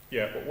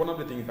 Yeah, but one of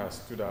the things that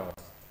stood out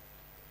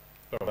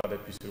of that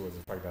episode was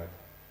the fact that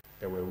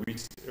they were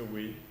weeks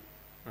away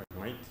at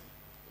night,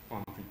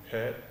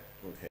 unprepared.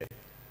 Okay.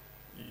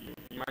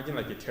 Imagine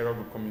like a terror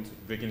group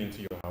breaking into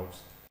your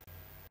house.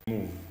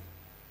 Move.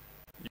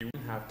 You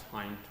won't have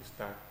time to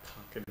start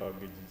packing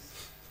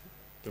luggages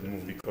to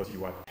move because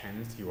you are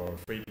tense, you are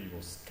afraid, you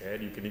are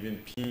scared, you can even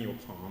pee in your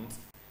pants,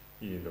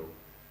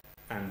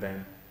 And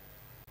then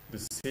the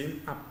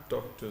same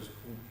abductors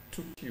who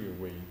took you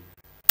away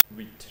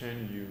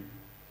return you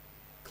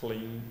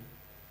clean,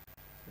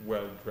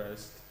 well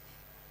dressed,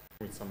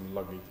 with some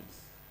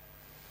luggages.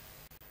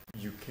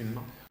 You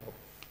cannot help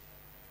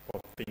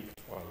but think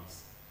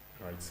twice.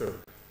 Right? So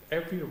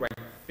every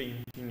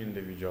right-thinking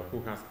individual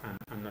who has an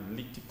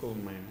analytical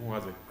mind, who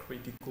has a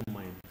critical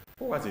mind,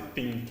 who has a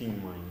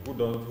thinking mind,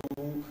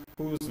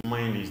 whose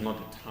mind is not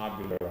a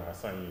tabular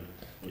rasa,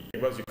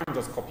 because you can't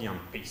just copy and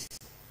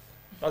paste.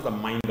 That's the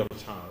mind of a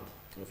child.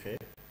 Okay.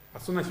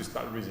 As soon as you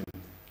start reasoning,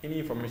 any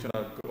information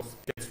that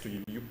gets to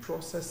you, you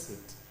process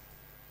it.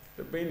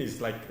 The brain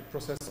is like a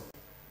processor.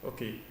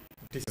 Okay,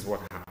 this is what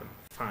happened.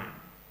 Fine.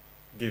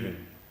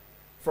 Given.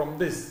 From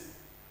this,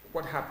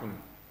 what happened?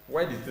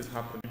 Why did this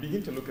happen? You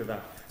begin to look at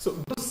that. So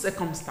those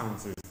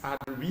circumstances are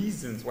the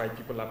reasons why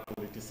people are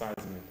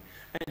politicizing it.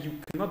 And you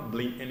cannot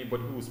blame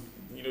anybody who's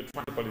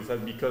trying to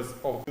politicize because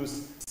of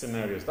those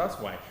scenarios. That's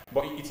why.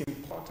 But it's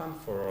important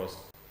for us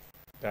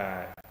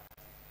that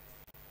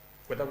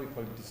whether we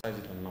politicize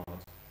it or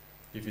not,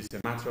 if it's a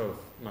matter of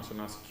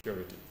national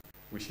security,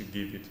 we should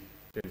give it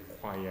the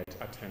required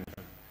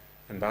attention.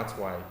 And that's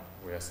why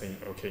we are saying,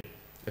 okay,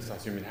 let's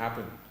assume it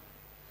happened.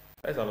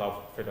 Let's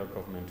allow federal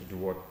government to do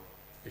what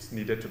is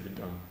needed to be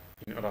done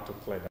in order to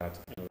clear that,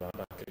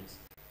 that case.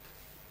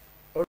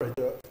 All right.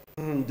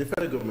 The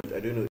federal government, I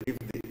don't know if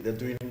they're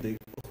doing the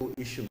whole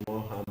issue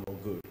more harm or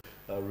good.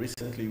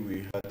 Recently,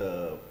 we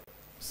had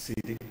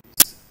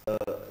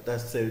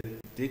that's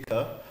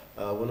Dika,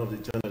 one of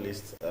the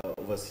journalists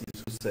overseas,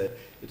 who said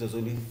it was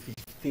only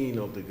 15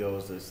 of the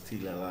girls that are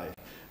still alive,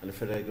 and the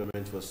federal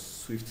government was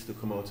swift to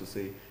come out to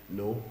say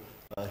no.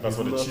 That's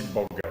what the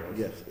Chibok girls.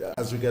 Yes,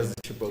 as regards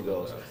the Chibok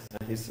girls,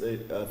 and his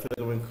federal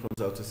government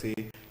comes out to say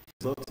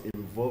he's not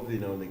involved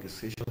in our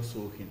negotiations,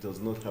 so he does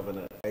not have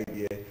an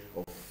idea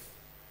of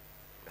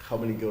how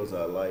many girls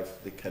are alive.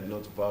 They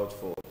cannot vouch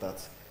for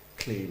that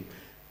claim.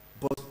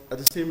 But at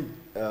the same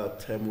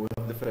time, we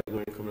have the federal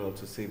government coming out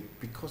to say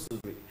because of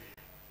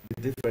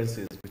the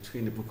differences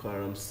between the Boko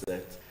Haram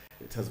sect,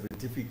 it has been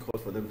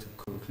difficult for them to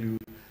conclude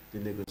the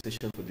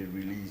negotiation for the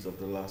release of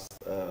the last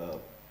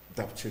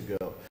Dapchi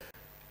girl.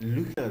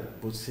 Looking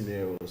at both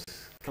scenarios,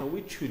 can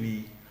we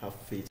truly have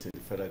faith in the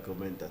federal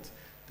government that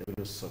they're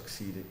going to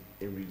succeed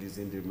in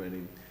releasing the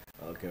remaining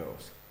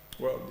girls?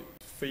 Well,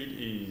 faith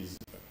is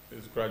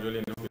it's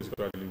gradually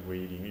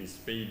waning, it's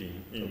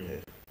fading, you know,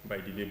 by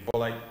the day. But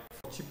like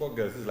for Chibok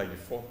girls, this is like the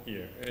fourth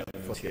year.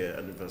 Fourth year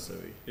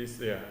anniversary.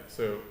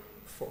 So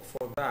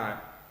for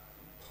that,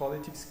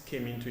 politics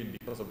came into it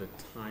because of the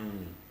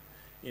timing.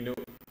 You know,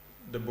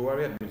 the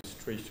Buhari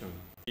administration,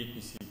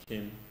 APC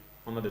came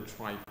under the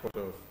tripod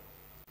of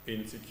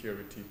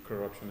insecurity,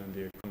 corruption, and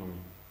the economy.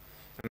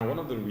 And one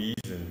of the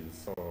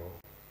reasons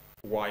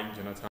why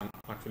Jonathan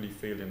actually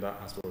failed in that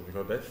aspect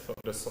because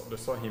they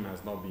saw him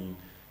as not being,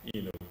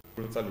 you know,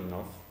 brutal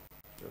enough,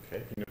 you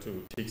know,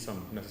 to take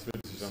some necessary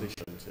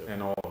decisions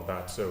and all of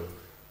that. So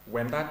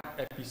when that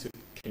episode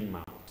came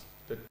out,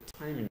 the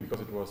timing,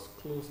 because it was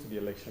close to the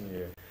election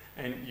year,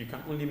 and you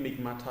can only make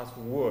matters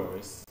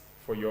worse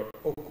for your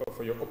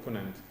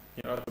opponent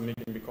in order to make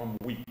him become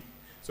weak.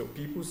 So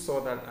people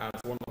saw that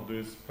as one of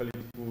those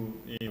political,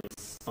 you know,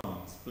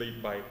 stunts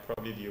played by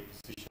probably the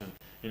opposition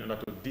in order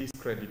to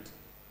discredit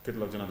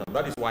Goodluck Jonathan.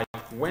 That is why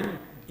when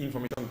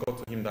information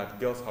got to him that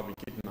girls have been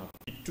kidnapped,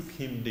 it took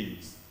him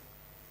days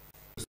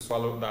to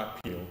swallow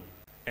that pill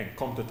and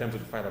come to terms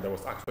with the fact that there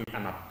was actually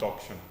an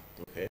abduction.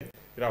 Okay.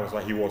 That was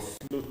why he was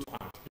slow to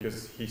act,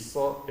 because he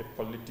saw a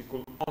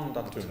political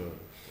undertone.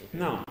 Okay.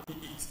 Now,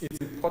 it's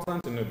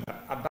important to note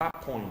that at that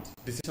point,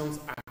 decisions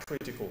are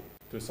critical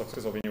to the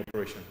success of any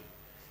operation.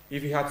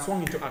 If he had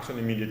swung into action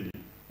immediately,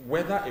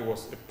 whether it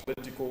was a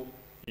political,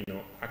 you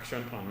know,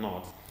 action or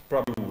not,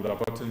 probably would have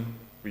gotten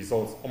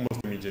results almost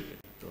immediately.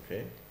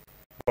 Okay.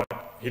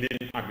 But he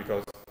didn't act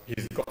because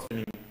his gut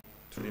feeling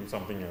told him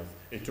something else.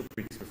 It took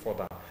weeks before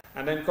that.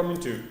 And then coming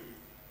to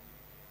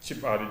the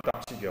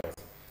Dapchi girls,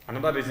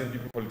 another reason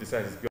people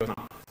politicize is because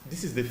now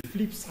this is the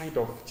flip side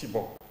of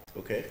Chibok.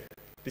 Okay.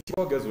 The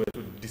Chibok girls were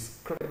to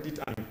discredit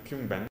an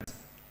incumbent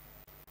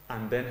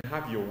and then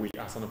have your way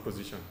as an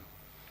opposition.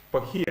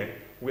 But here,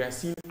 we are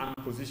seeing an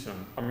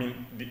opposition, I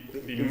mean,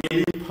 the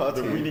winning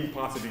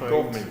party, the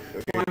government,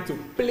 trying to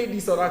play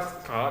this other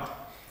card,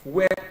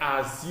 where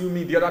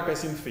assuming the other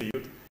person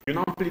failed, you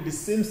now play the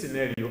same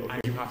scenario and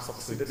you have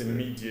succeeded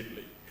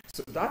immediately.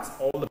 So that's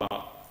all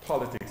about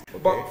politics. Okay.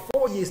 But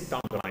 4 years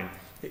down the line,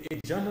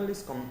 a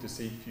journalist coming to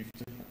say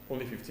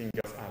only 15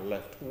 girls are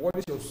left. What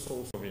is your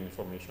source of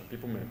information?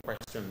 People may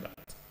question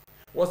that.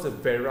 What's the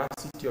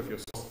veracity of your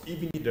source,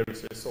 even if there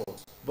is a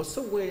source? But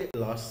somewhere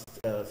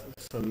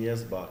some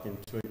years back in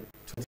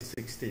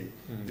 2016,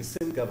 the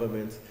same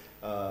government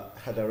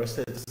had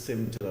arrested the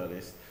same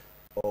journalist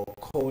or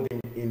called him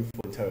in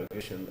for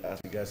interrogation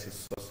as regards his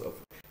source of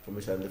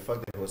information, and the fact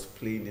that he was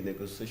playing the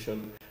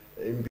negotiation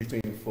in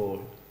between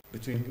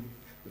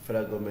the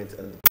federal government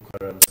and the Boko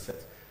Haram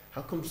set.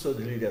 How come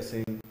suddenly they are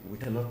saying we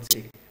cannot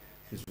take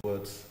his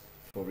words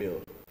for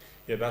real?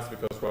 Yeah, that's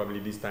because probably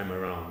this time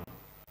around,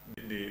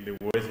 the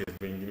words he's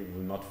bringing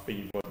will not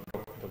favor the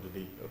government of the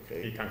day.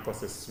 Okay. It can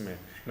cause a smear.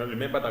 Now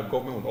remember that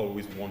government would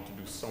always want to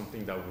do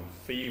something that will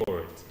favor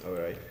it. All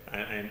right.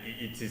 And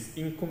it is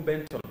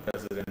incumbent on the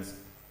president's,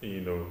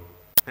 you know,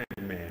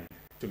 man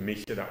to make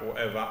sure that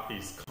whatever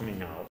is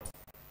coming out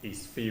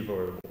is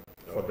favorable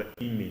for the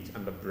image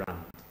and the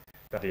brand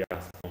that they are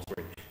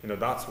sponsoring. You know,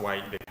 that's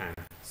why they can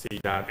say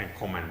that and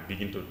come and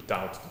begin to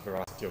doubt the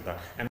veracity of that.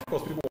 And of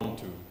course, people want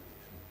to,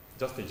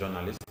 just a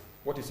journalist,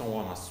 what if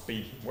someone has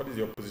paid him? What if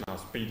the opposition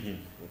has paid him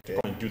to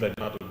come and do that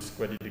in order to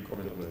discredit the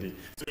government of the day?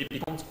 So it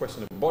becomes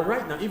questionable. But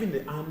right now, even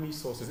the army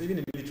sources, even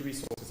the military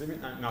sources,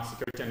 even our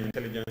security and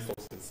intelligence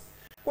sources,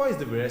 what is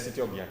the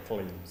veracity of their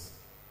claims?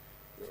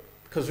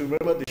 Because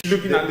remember,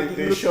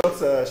 they shot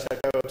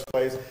Shakara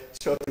twice,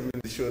 shot him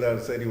in the shoulder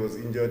and said he was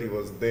injured, he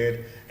was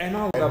dead, and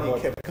all and that.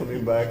 He kept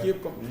coming back.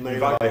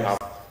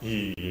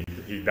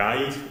 He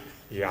died,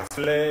 he has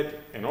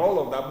fled, and all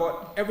of that.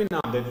 But every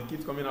now and then he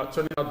keeps coming out,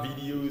 turning out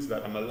videos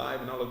that I'm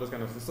alive and all of those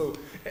kind of things. So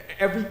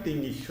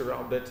everything is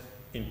shrouded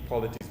in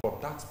politics.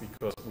 But that's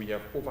because we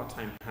have over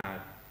time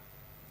had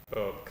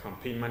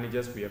campaign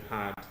managers, we have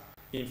had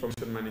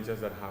information managers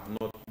that have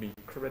not been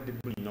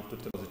credible enough to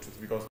tell us the truth,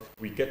 because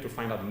we get to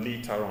find out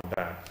later on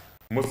that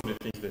most of the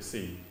things they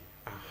say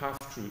are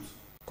half-truths,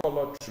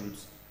 colored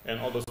truths,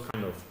 and all those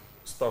kind of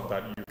stuff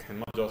that you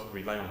cannot just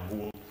rely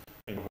on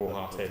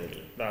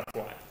wholeheartedly. That's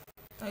why.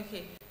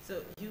 Okay,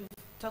 so you've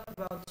talked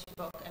about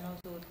Chibok and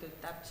also the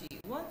Dapchi.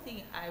 One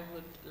thing I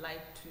would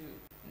like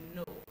to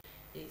know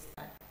is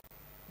that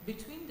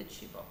between the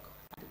Chibok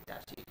and the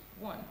Dapchi,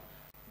 one,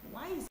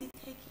 why is it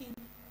taking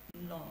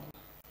long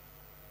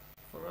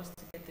for us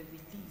to get the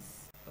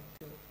release of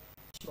the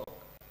Chibok?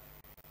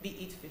 Be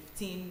it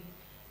 15,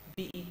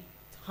 be it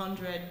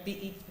 100, be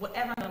it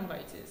whatever number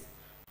it is.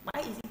 Why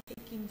is it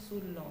taking so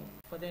long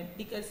for them?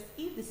 Because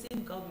if the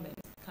same government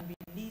can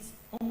release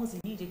almost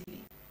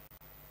immediately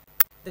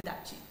the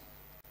Dapchi,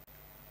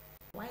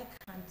 why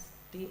can't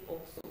they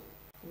also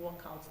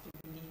work out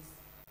the release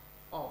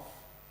of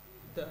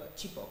the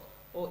Chibok?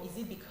 Or is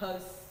it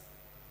because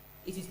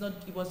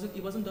it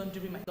wasn't done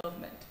during my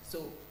government,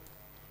 so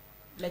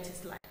let it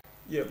slide?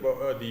 Yeah,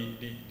 but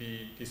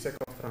the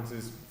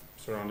circumstances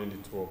surrounding the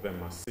two of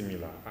them are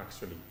similar,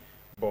 actually.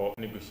 But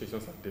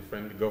negotiations are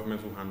different. The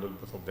governments who handle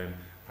both of them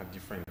are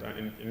different.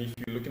 And if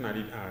you're looking at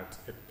it at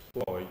a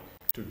ploy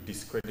to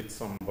discredit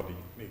somebody,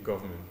 a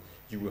government,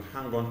 you will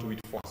hang on to it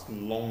for as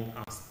long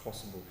as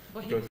possible.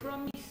 But he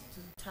promised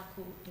to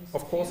tackle insecurity.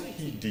 Of course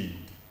he did.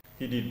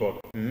 He did, but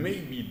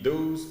maybe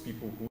those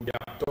people who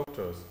are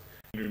doctors,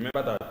 you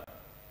remember that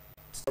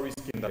stories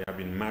came that they have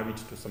been married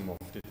to some of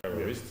the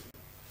terrorists.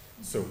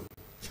 So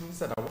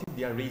chances are that what if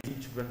they are raising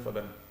children for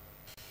them?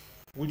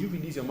 Would you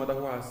release your mother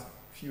who has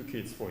few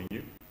kids for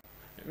you?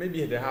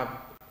 Maybe they have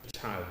a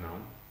child now.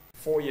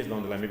 4 years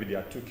down the line, maybe they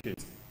have 2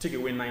 kids. Take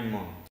away 9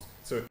 months.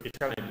 So a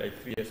child is like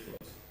 3 years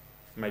plus.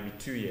 Might be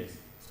 2 years.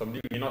 Some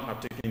may not have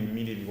taken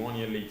immediately 1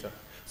 year later.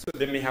 So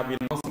they may have been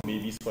nursing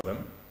babies for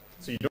them.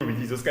 So you don't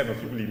release those kind of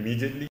people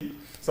immediately.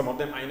 Some of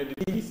them, I know the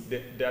thing is,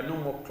 they are no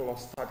more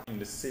clustered in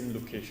the same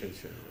location.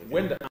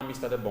 When the army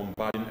started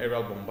bombarding,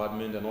 aerial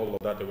bombardment and all of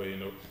that, they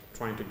were,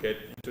 trying to get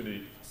into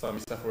the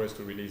Sambisa forest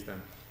to release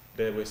them.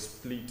 They were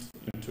split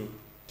into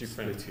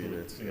different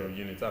units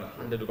and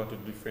handed over to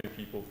different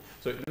people.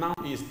 So now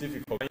it's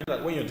difficult. And you know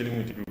that when you're dealing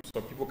with the groups,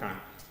 so people can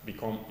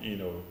become,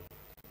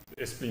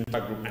 a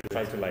splinter group and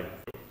try to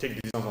take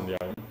decisions on their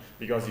own.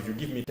 Because if you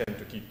give me 10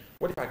 to keep,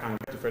 what if I can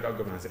get to federal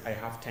government and say, I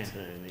have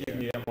 10, give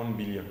me 1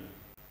 billion?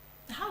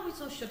 How are we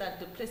so sure that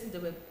the places they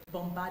were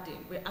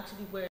bombarding were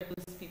actually where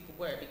those people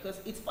were?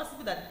 Because it's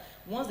possible that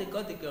once they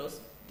got the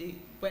girls, they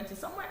went to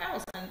somewhere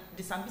else, and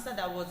the Sambisa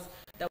that was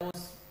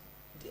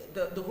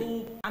the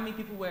whole army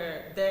people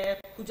were there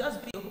could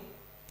just be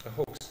a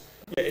hoax.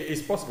 Yeah,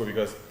 it's possible,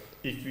 because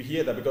if you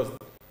hear that, because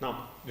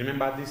now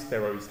remember these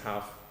terrorists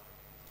have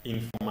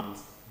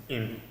informants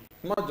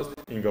not just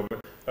in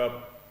government.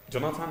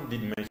 Jonathan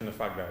did mention the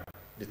fact that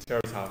the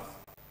terrorists have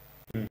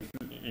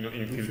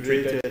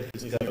infiltrated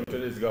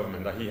his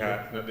government, that he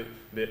had,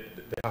 they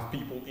have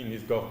people in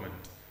his government.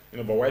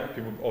 But why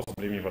people also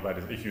blame him for that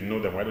is, if you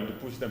know them, why don't you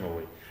push them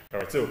away? All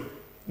right, so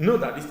know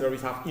that these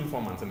terrorists have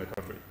informants in the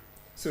country.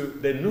 So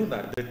they know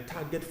that the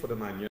target for the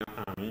Nigerian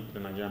army, the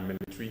Nigerian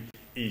military,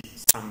 is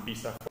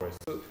Sambisa forest.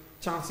 So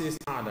chances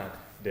are that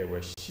they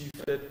were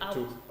shifted out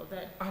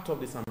of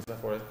the Sambisa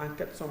forest and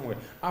kept somewhere.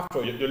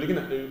 After you're looking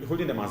at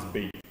holding them as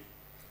bait.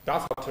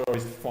 That's how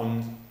terrorists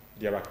fund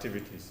their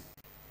activities.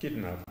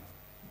 Kidnap,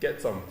 get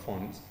some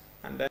funds,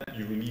 and then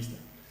you release them.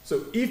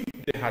 So if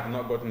they had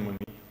not gotten money,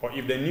 or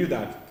if they knew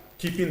that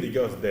keeping the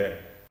girls there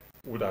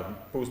would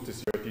have posed a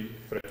security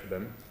threat to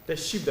them, they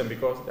ship them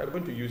because they're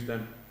going to use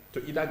them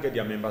to either get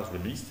their members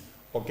released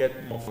or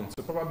get more funds.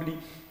 So probably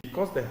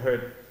because they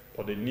heard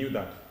or they knew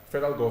that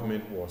federal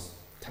government was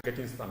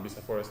targeting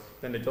Sambisa forest,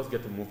 then they just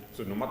get to move.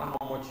 So no matter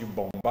how much you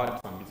bombard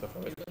Sambisa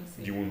forest,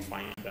 you won't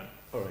find them.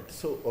 All right.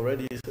 So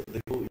already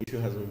the whole issue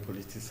has been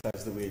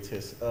politicized the way it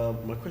is.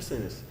 My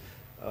question is,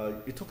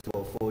 you talked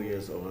about 4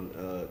 years on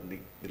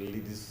the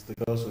ladies, the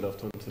girls would have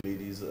turned to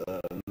ladies,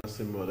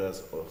 nursing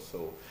mothers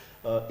also.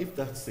 If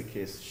that's the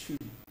case, should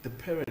the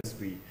parents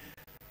be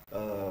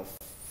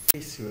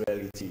face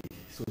reality,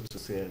 so to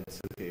say, and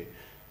say, okay,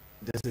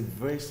 there's a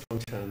very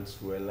strong chance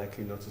we're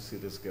likely not to see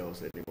these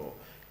girls anymore?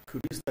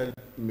 Could you start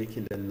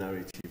making the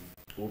narrative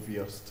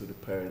obvious to the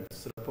parents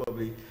so that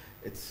probably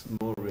it's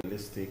more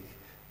realistic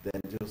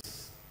than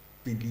just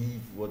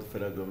believe what the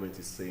federal government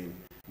is saying,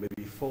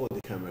 maybe for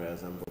the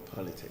cameras and for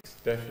politics?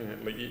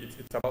 Definitely.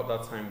 It's about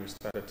that time we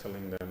started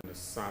telling them the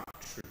sad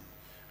truth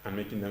and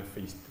making them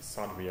face the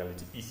sad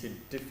reality. It's a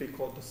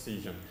difficult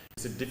decision.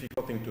 It's a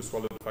difficult thing to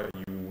swallow, the fact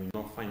that you will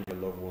not find your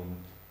loved one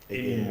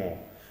anymore.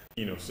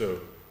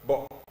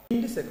 But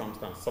in this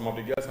circumstance, some of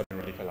the girls have been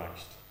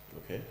radicalized.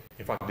 Okay.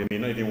 In fact, they may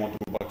not even want to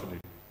go back to the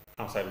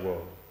outside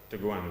world to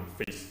go and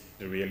face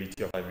the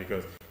reality of life,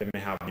 because they may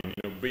have been,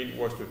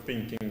 brainwashed to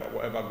thinking that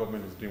whatever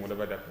government is doing,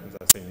 whatever their parents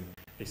are saying,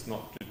 it's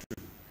not the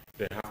truth.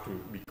 They have to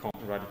become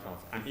radicals.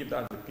 And if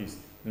that's the case,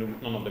 none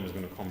of them is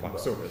going to come back.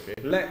 So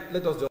let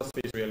us just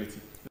face reality.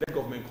 Let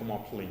government come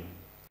out clean.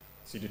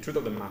 See, the truth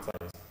of the matter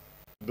is,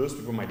 those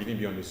people might even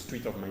be on the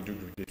street of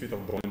Maiduguri, the street of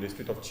Borno, the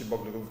street of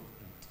Chibok.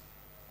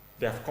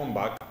 They have come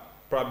back,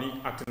 probably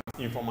acting as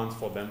informants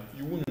for them.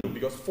 You wouldn't know,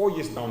 because 4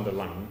 years down the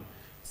line,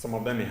 some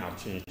of them may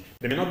have changed.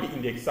 They may not be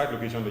in the exact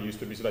location they used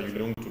to be, so that you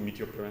don't go to meet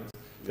your parents.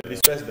 So they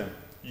stress them.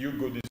 You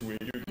go this way,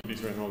 you go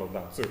this way, and all of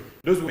that. So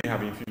those may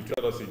have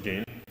infiltrated us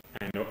again,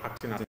 and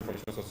acting as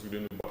information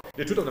sources. But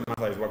the truth of the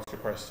matter is, what's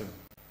your question?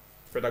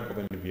 Federal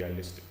government will be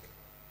realistic.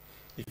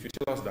 If you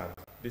tell us that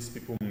these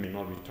people may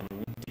not return, we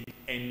won't take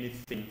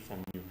anything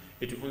from you.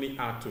 It will only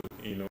add to,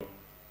 it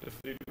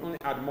will only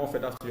add more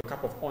feathers to your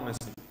cap of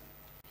honesty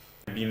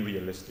and being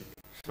realistic.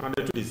 And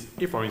the truth is,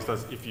 if for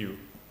instance, if you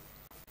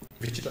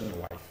cheat on your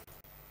wife,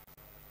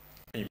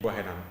 and you go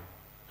ahead and,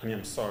 honey,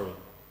 I'm sorry,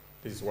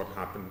 this is what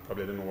happened,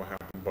 probably I don't know what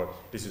happened, but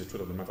this is the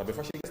truth of the matter,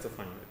 before she gets to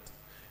find it,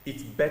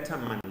 it's better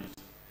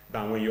managed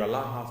than when you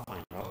allow her to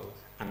find out,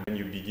 and then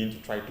you begin to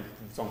try to do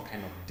some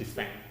kind of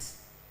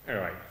defense. All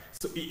right.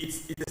 So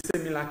it's a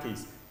similar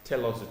case.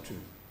 Tell us the truth.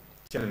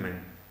 Gentlemen,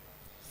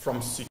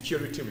 from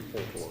security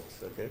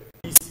reports, okay,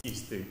 this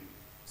is the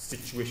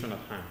situation at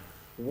hand.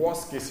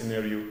 Worst case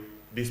scenario,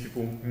 these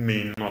people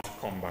may not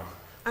come back.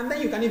 And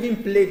then you can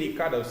even play the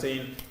card of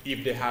saying,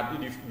 if you've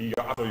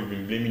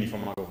been blaming the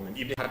former government,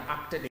 if they had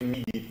acted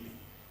immediately,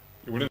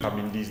 it wouldn't have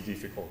been this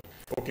difficult.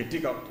 Okay,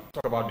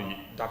 talk about the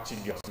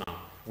Dapchi girls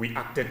now. We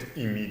acted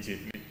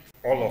immediately.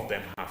 All of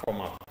them have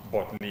come out,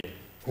 but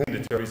whom the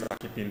terrorists are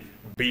keeping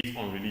based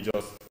on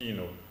religious,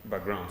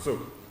 background. So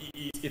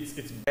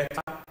it's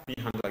better being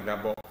handled like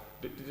that. But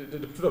the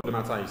truth of the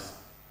matter is,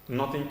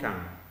 nothing can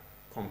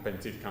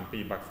compensate, can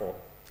pay back for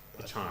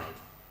a child,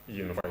 for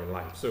your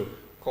life. So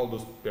call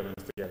those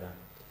parents together,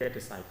 get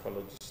a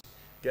psychologist,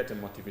 get a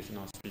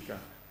motivational speaker,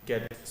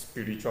 get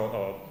spiritual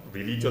or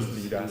religious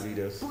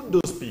leaders, put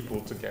those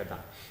people together.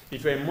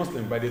 If you're a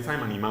Muslim, by the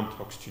time an imam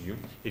talks to you,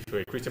 if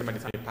you're a Christian, by the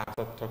time a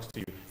pastor talks to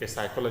you, a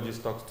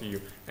psychologist talks to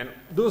you, and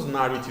those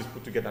narratives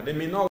put together, they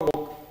may not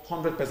work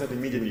 100%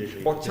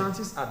 immediately, but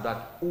chances are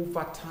that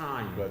over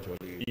time,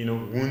 gradually,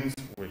 wounds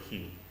will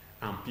heal.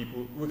 And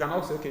people, we can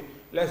also say, okay,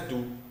 let's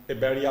do a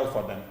burial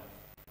for them,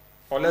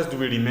 or let's do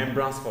a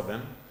remembrance for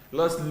them,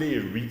 let's lay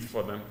a wreath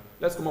for them,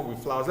 let's come up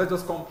with flowers, let's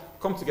just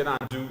come together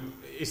and do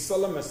a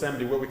solemn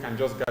assembly where we can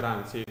just gather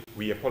and say,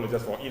 we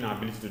apologize for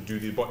inability to do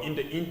this, but in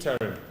the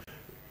interim,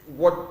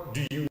 what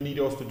do you need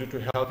us to do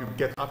to help you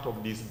get out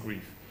of this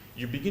grief?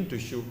 You begin to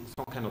show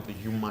some kind of the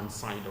human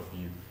side of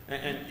you,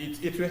 and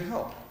it will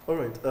help. All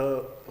right,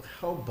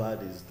 how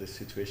bad is the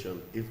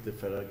situation if the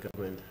federal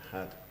government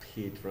had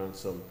paid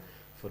ransom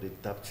for the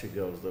Dapchi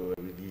girls that were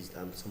released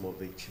and some of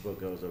the Chibok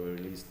girls that were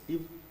released?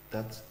 If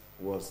that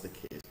was the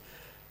case,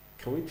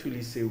 can we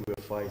truly say we're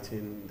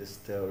fighting this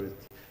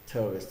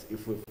terrorists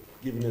if we've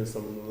given them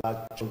some large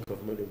chunk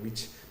of money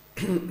which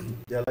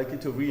they're likely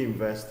to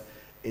reinvest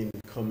in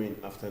coming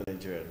after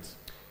Nigerians?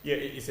 Yeah,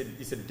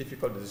 it's a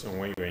difficult decision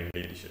when you're in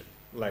leadership.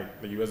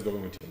 Like the U.S.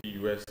 government,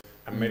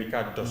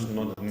 America does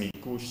not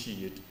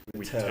negotiate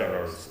with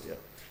terrorists. Yeah.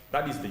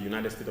 That is the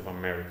United States of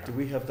America. Do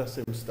we have that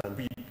same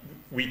stand?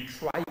 We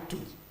try to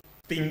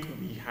think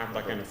we have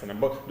that kind of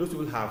standard, but those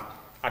people have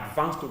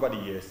advanced over the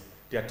years.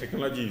 Their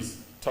technology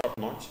is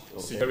top-notch,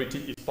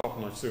 security is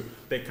top-notch, so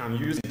they can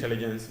use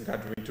intelligence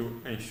gathering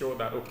to ensure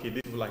that, okay,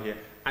 these people are here,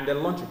 and they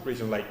launch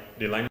operations like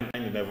the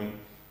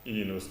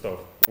 9/11, stuff,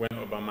 when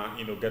Obama,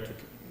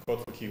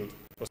 got killed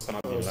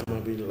Osama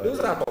bin Laden. Those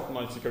are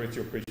top-notch security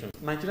operations.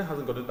 Nigeria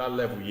hasn't got to that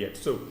level yet,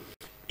 so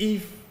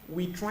if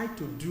we try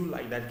to do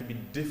like that, it will be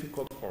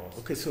difficult for us.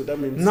 Okay, so that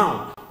means...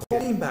 Now,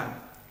 going back,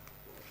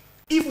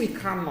 if we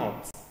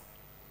cannot...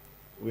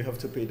 We have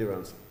to pay the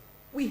ransom.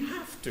 We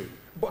have to,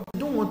 but I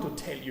don't want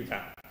to tell you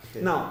that.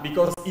 Okay. Now,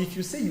 because if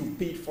you say you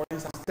paid, for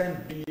instance,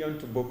 10 billion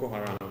to Boko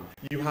Haram,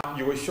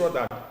 you were sure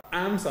that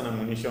arms and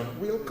ammunition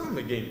will come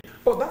again.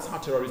 But that's how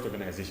terrorist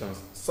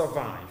organizations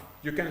survive.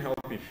 You can help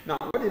it. Now,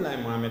 what did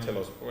Mohammed tell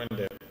us when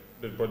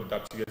they brought it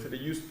up together? They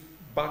used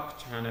back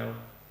channel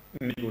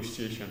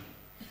negotiation.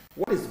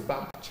 What is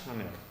back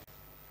channel?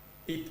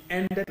 It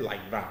ended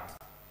like that.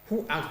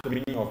 Who asked the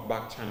meaning of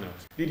back channel?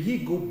 Did he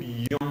go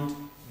beyond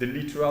the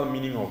literal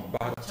meaning of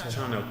back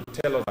channel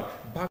to tell us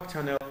that back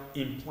channel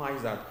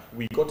implies that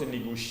we got a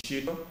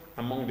negotiator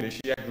among the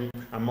Shia group,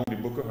 among the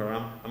Boko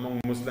Haram, among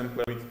Muslim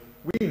clerics?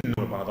 We didn't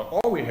know about that.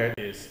 All we heard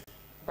is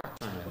back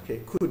channel.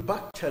 Okay, could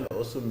back channel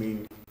also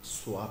mean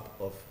swap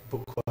of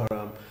Boko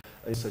Haram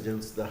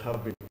insurgents that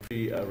have been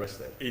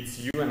pre-arrested? It's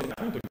you and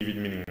I want to give it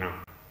meaning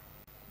now.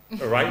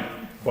 All right?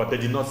 But they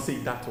did not say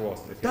that to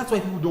us. That's why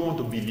people don't want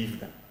to believe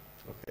them.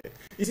 Okay.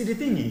 You see, the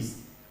thing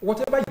is,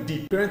 whatever you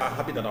did, parents are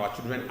happy that our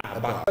children are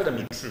back. Tell them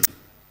the truth.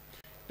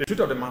 The truth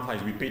of the matter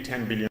is we pay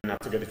 10 billion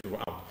to get these people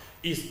out.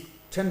 Is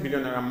 10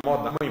 billion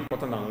more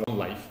important than one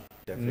life?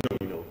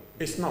 Definitely no.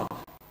 It's not.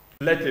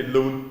 Let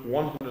alone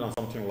 100 and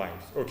something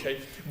lives, okay?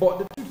 But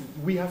the truth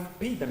is, we have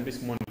paid them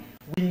this money.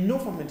 We know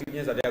from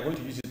intelligence that they are going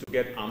to use it to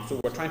get armed, so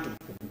we're trying to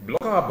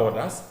block our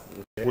borders.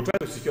 Okay. We're trying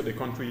to secure the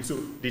country. So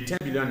the 10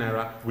 billion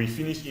naira, we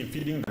finish in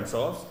feeding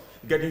themselves,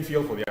 getting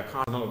fuel for their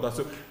cars and all of that.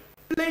 So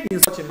played in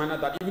such a manner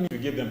that even if you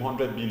give them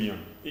 100 billion,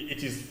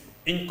 it is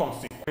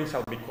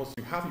inconsequential because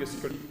you have your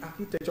security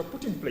architecture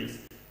put in place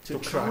to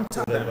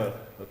counter them.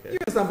 Okay. You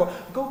understand?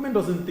 But government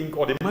doesn't think,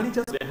 or the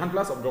managers, the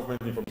handlers of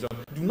government information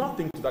do not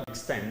think to that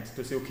extent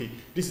to say, okay,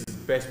 this is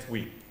the best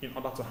way in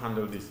order to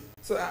handle this.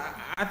 So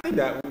I think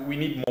that we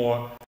need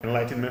more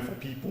enlightenment for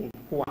people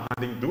who are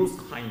handling those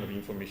kind of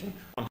information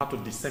on how to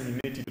disseminate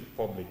it to the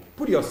public.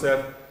 Put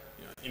yourself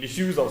in the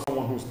shoes of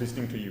someone who's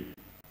listening to you,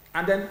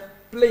 and then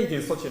play it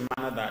in such a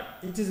manner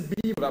that it is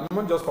believable. That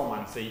not just come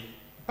and say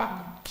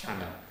back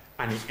channel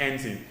and it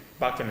ends in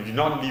back channel. Do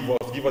not leave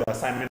us, give us the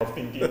assignment of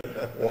thinking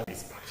what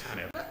is back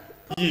channel.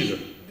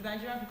 The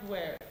Nigerian people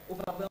were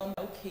overwhelmed.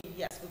 Okay,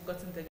 yes, we've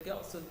gotten the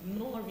girl, so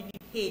no one really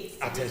pays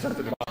attention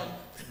to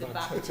the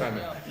back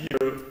channel.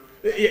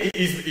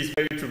 It's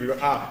very true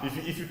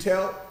because if you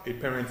tell a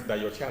parent that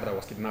your child that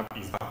was kidnapped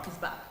is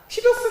back,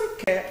 she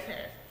doesn't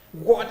care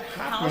what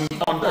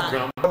happened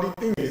underground. But the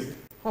thing is,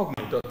 oh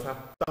my daughter,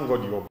 thank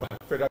God you're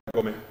back. Federal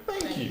government,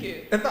 thank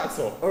you. And that's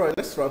all. All right,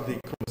 let's wrap the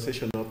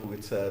conversation up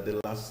with the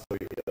last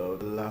story,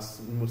 the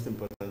last most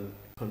important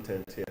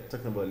content here.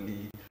 Talking about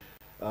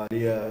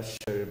Leah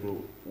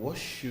Shareable. What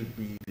should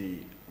be the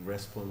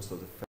response of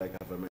the federal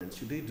government?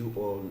 Should they do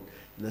all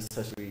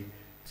necessary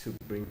to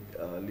bring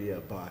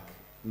Leah back,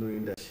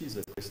 knowing that she's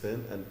a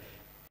Christian and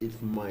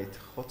it might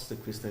hurt the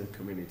Christian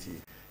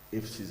community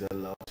if she's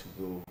allowed to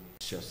go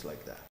just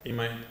like that. It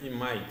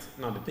might.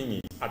 Now the thing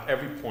is, at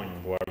every point,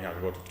 Buhari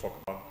has got to talk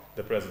about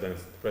the president,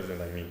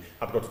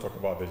 has got to talk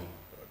about the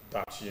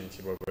Dapchi and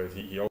Chibok, but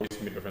he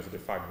always made reference to the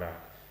fact that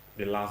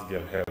the last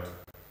girl held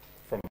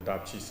from the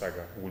Dapchi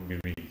saga would be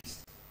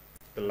released.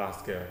 The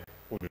last girl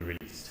would be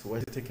released. So why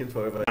is it taking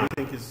forever? I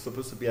think it's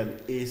supposed to be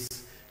an ace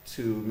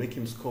to make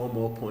him score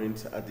more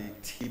points at the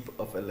tip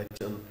of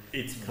election.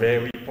 It's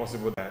very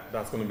possible that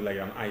that's going to be like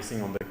an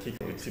icing on the cake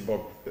of the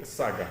Chibok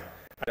saga.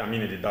 I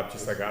mean, the Dapchi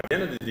saga. At the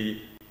end of the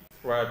day,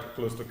 right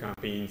close to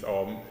campaigns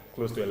or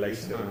close to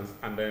elections,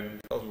 and then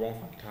that was one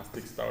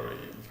fantastic story.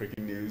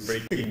 Breaking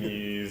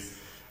news.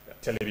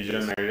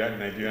 Television,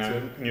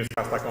 Nigerian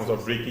newscaster comes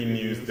up, breaking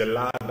news. The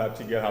last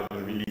Dapchi girl has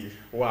been released.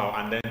 Wow,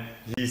 and then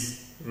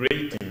his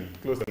rating,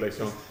 close to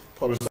election,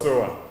 was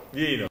soar.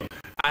 You know.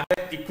 And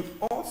then it could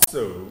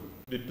also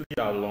be played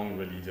along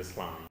religious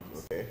lines.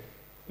 Okay.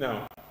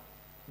 Now,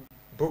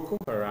 Boko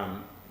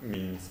Haram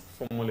means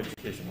formal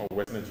education or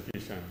Western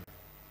education.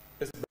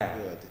 It's bad.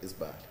 Yeah, it's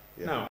bad.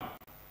 Yeah. Now,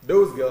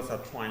 those girls are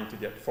trying to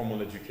get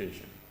formal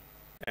education.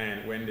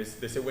 And when they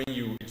say when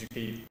you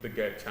educate the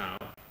girl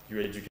child,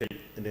 you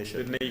educate the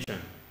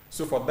nation.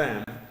 So for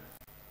them,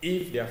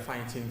 if they are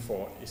fighting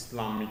for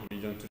Islamic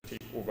religion to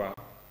take over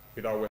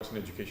without Western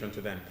education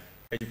to them,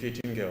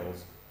 educating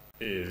girls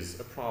is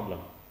a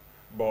problem.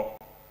 But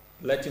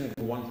letting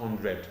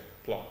 100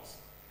 plus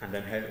and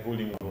then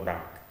holding one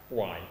back.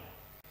 Why?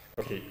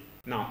 Okay,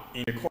 now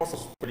in the course of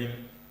spreading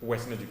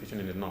Western education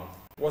in the North,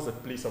 what's the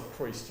place of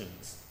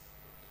Christians?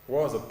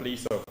 What's the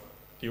place of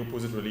the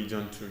opposite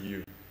religion to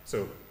you?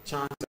 So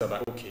chances are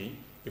that, okay,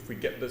 if we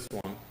get this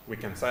one, we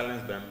can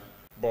silence them,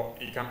 but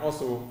it can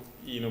also,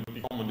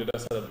 become on the other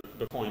side of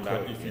the coin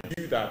that if you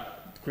do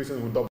that,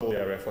 Christians will double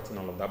their efforts and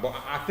all of that. But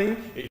I think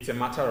it's a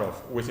matter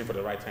of waiting for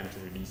the right time to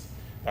release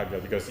that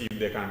girl, because if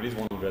they can release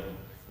 100,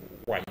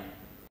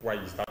 why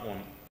is that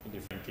one a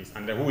different case?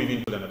 And then who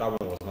even told them that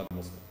one was not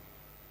Muslim?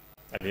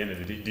 At the end of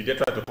the day, did they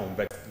try to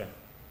convert them?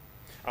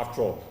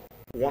 After all,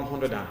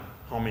 100 and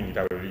how many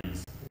that were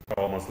released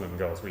are all Muslim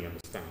girls, we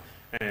understand.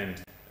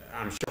 And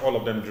I'm sure all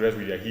of them dressed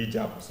with their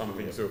hijab or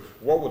something. Yeah. So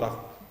what would have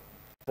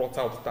brought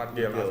out that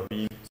girl as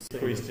being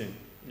Christian?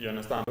 You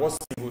understand? What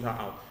singled her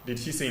out? Did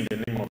she say in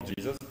the name of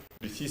Jesus?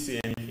 Did she say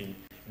anything?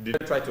 Did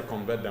they try to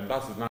convert them?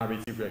 That's the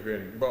narrative we're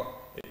hearing. But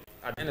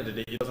at the end of the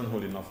day, it doesn't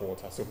hold enough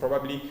water. So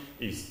probably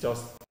it's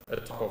just a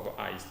top of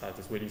the ice that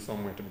is waiting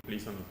somewhere to be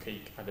placed on the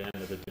cake at the end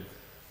of the day.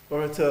 All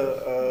right,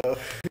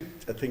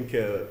 I think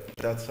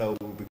that's how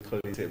we'll be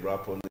calling it a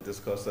wrap on the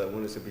discuss. I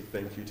want to say a big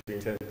thank you to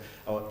Intent,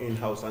 our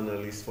in-house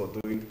analyst, for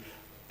doing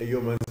a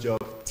yeoman's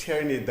job,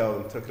 tearing it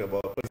down, talking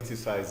about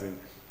politicizing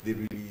the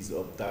release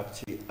of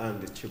Dapchi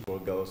and the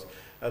Chibok girls.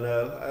 And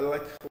I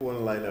like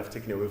one line I've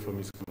taken away from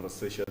his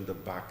conversation, the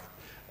back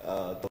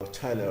door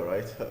China,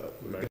 right?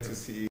 We get to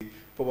see,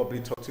 probably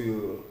talk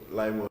to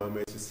Lai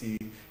Mohammed to see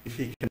if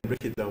he can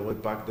break it down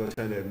what backdoor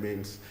China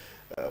means.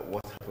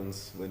 What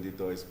happens when the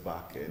door is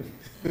back in.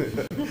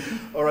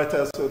 All right,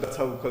 so that's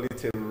how we call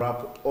it a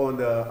wrap on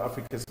the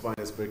Africa's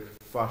Finest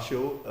Breakfast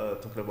Show,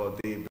 talking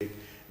about Daybreak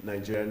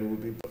Nigerian.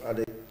 We'll be at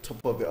the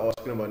top of the hour,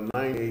 talking about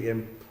 9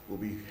 a.m. We'll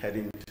be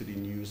heading to the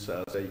news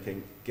so you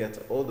can get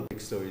all the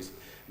big stories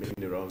making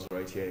the rounds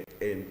right here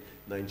in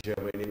Nigeria.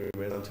 My name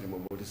is Anthony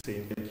Momodu,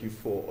 saying thank you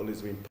for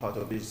always being part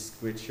of this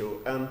great show.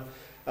 And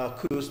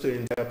kudos to the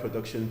entire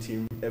production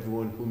team,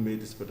 everyone who made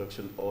this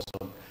production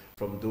awesome.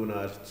 From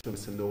Donald to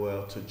Mr.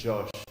 Noel to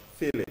Josh,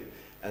 Philip,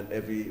 and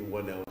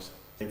everyone else.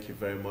 Thank you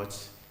very much.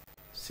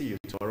 See you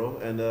tomorrow.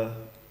 And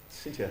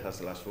Cynthia has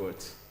the last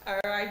words.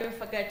 Alright, don't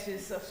forget to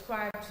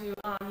subscribe to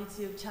our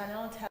YouTube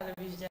channel,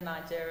 Television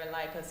Nigeria.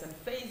 Like us on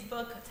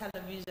Facebook,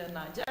 Television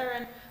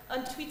Nigerian,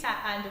 on Twitter,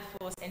 and of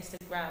course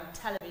Instagram,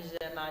 Television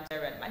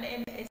Nigerian. My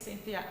name is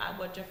Cynthia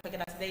Agbo. Don't forget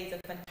that today is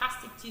a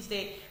fantastic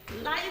Tuesday.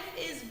 Life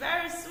is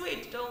very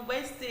sweet. Don't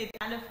waste it.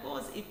 And of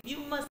course, if you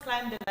must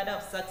climb the ladder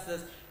of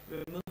success,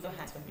 remove your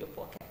hands from your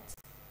pocket.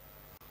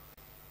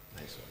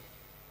 Nice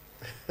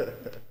one.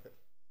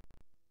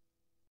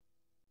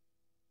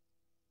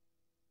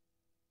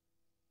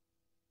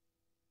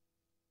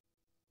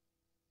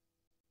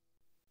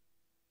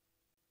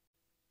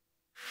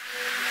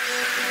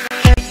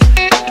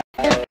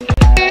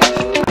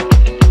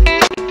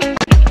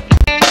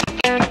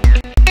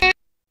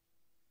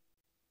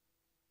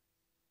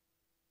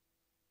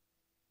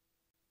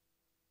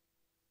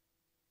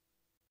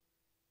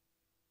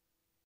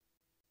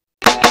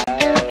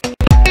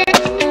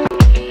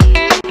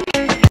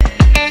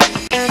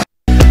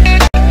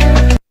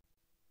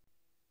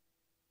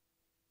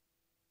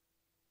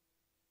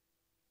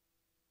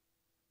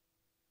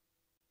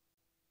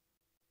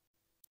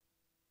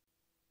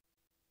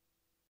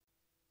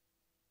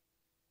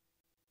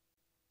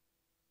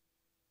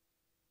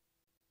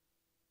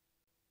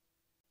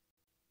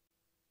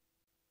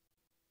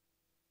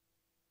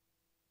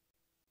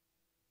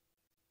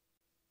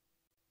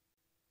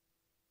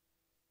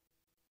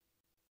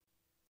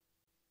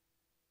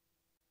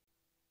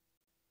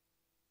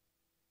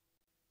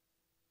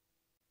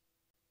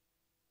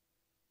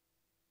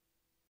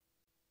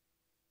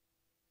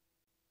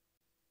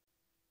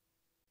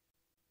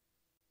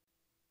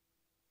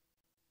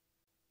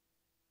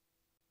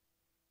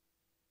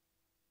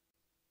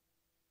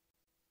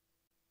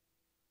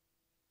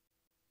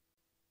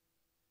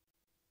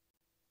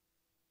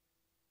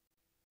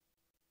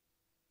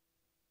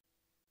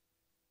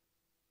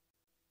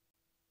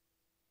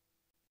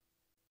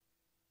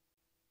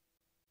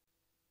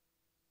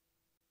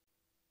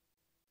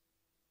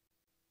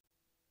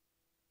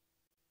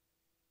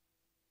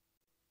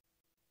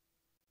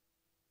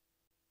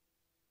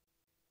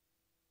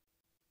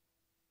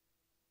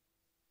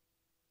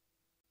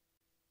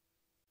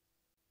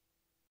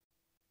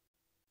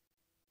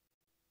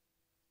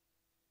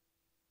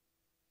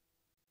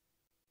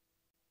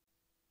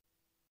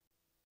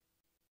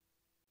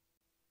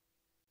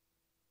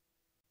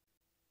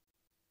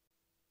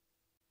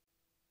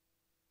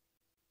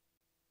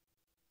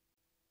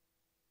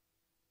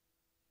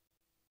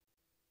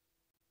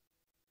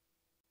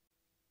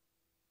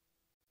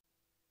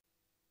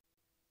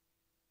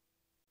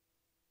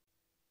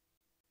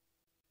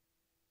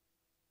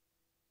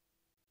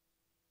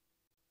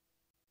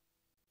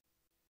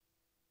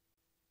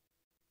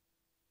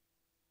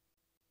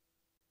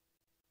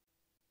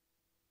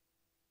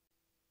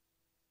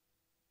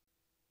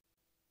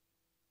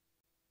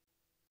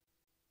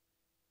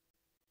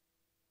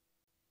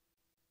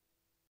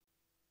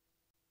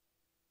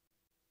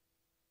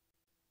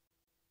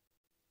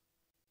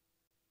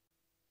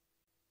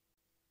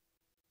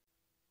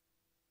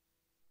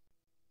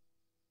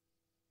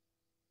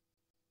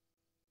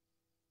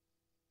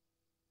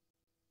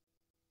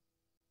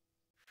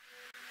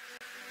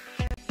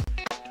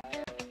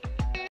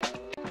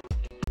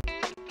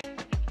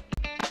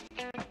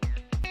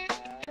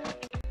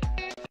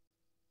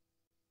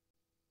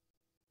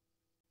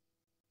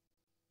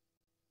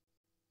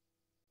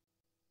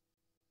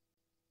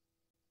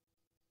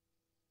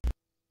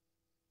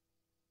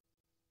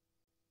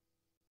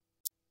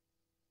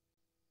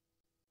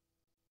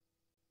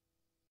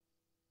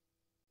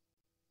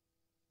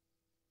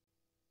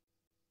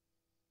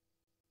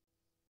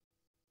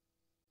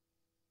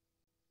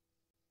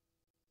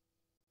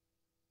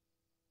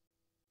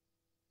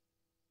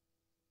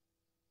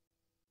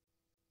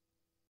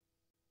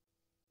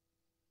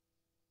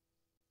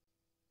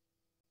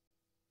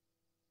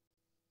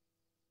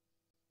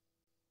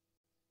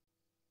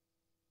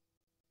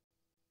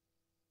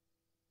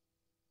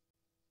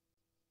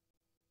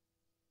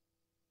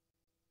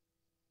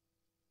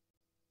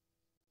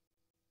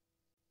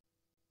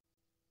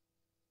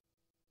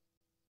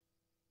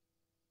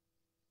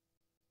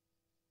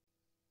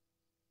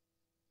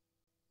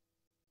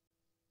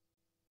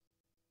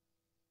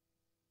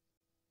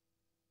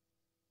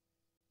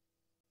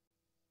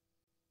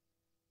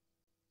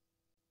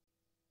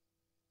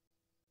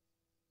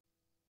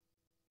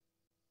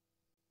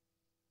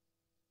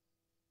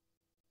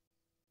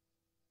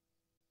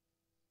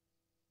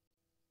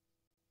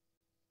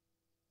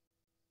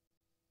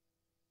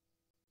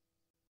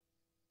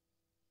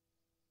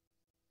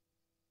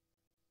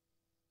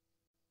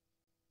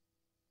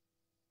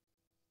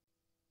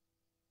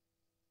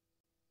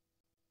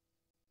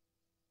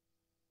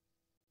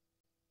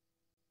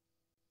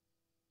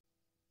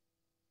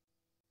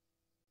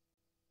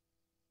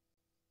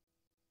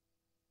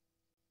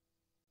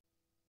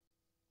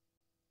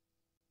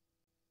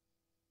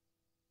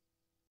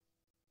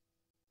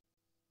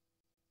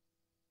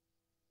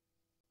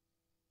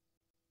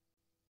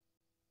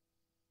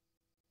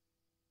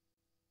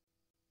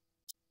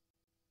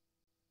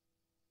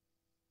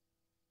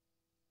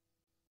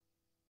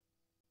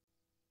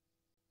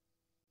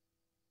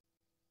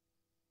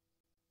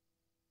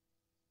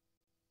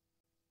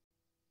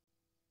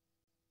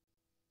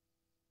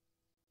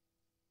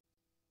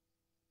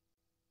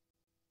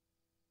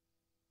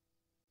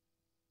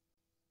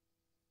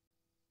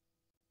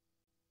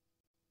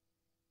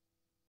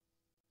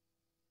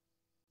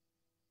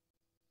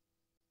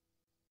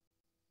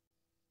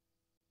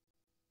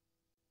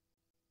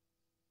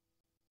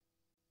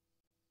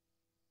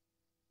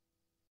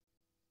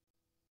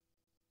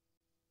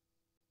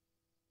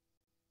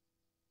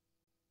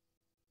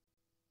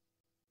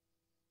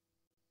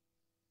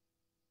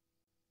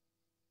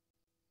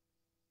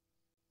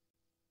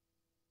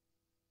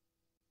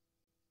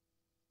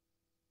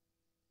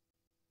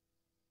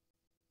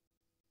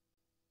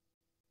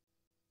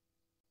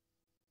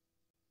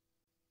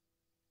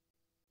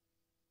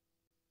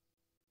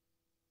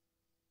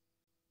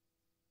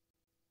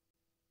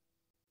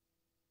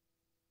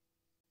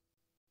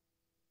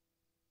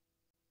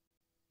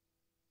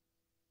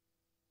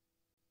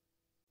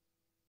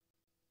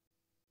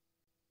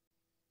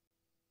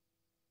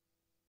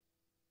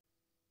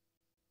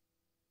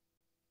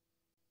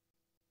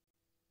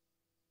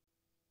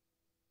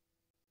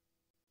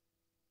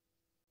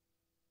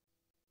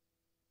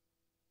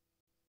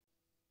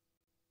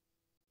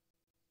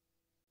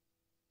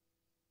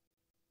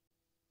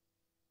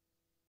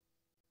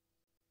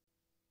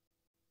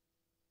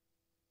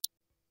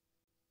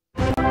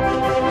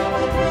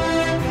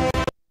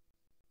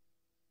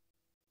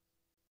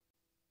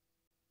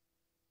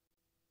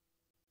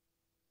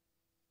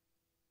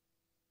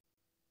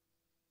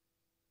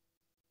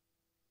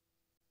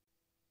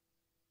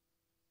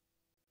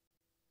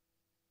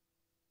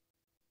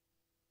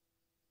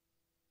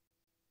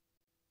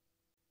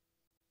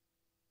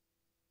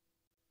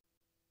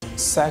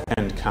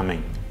 second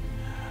coming.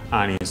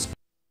 And in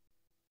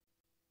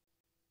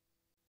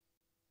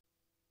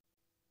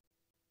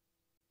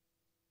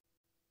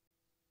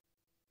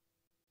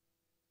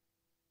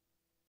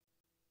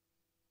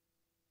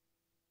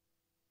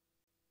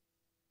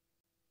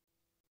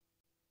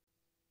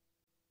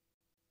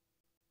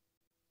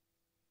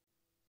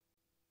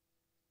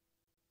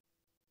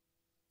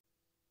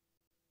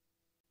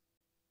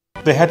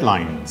the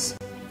headlines: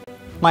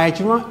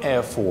 Nigerian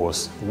Air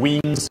Force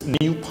wings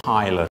new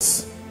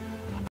pilots.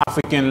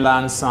 African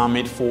Land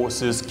Summit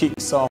Forces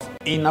kicks off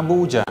in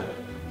Abuja.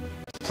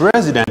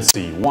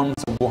 Presidency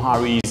wants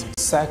Buhari's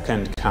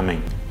second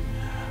coming.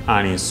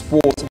 And in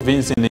sports,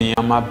 Vincent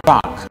Nyama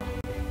back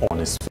on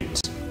his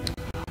feet.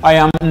 I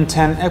am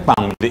Nten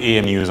Ekbang with the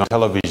AM News on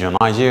Television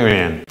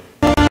Nigerian.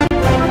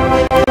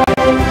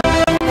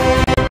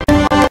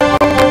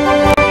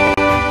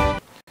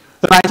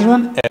 The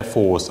Nigerian Air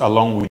Force,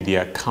 along with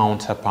their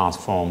counterparts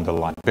from the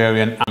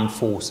Liberian Armed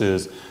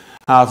Forces,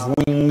 have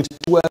winged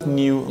 12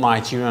 new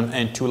Nigerian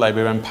and 2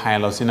 Liberian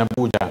pilots in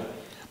Abuja.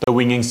 The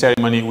winging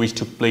ceremony, which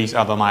took place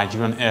at the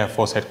Nigerian Air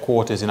Force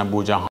headquarters in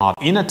Abuja, had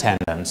in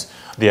attendance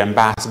the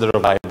Ambassador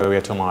of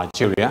Liberia to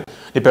Nigeria,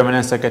 the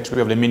Permanent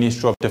Secretary of the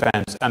Ministry of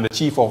Defense, and the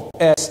Chief of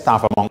Air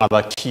Staff, among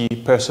other key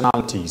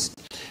personalities.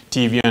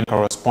 TVN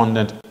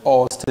correspondent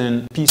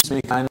Austin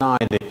Peacemaker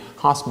Naide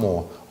has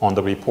more on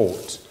the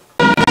report.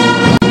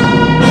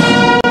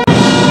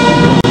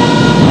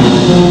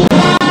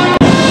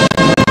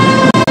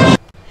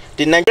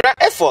 The Nigerian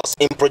Air Force,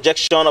 in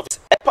projection of its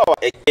air power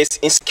against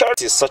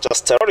insecurities such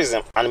as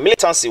terrorism and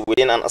militancy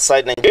within and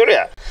outside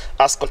Nigeria,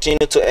 has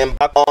continued to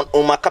embark on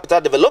human capital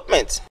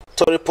development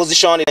to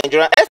reposition the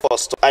Nigerian Air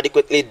Force to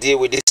adequately deal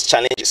with these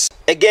challenges.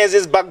 Against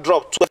this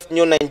backdrop, 12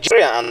 new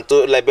Nigerian and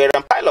 2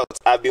 Liberian pilots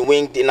have been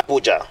winged in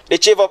Abuja. The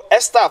Chief of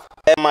Air Staff,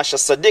 Air Marshal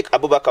Sadiq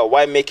Abubakar,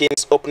 while making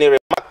his opening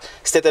remark,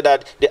 stated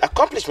that the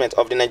accomplishment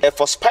of the Nigerian Air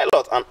Force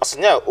pilot and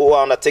personnel who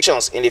are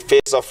undertakings in the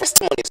face of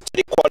testimonies to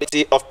the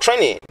quality of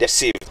training they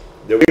received.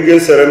 The winging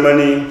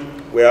ceremony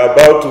we are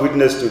about to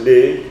witness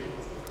today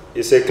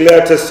is a clear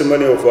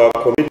testimony of our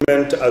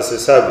commitment as a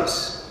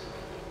service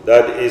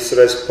that is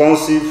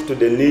responsive to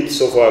the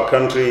needs of our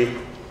country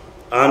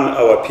and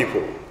our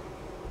people.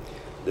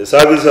 The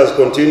service has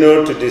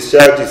continued to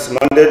discharge its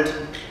mandate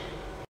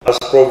as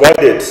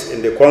provided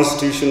in the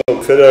Constitution of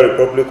the Federal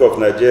Republic of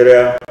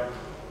Nigeria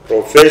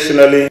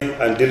professionally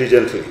and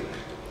diligently.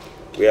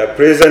 We are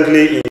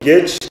presently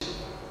engaged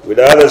with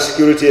other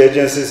security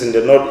agencies in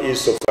the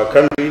northeast of our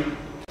country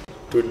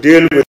to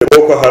deal with the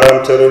Boko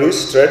Haram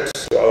terrorist threat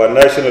to our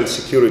national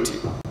security.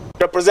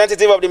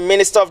 Representative of the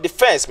Minister of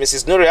Defense,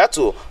 Mrs.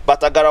 Nuriatu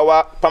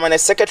Batagarawa,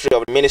 Permanent Secretary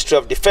of the Ministry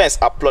of Defense,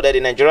 applauded the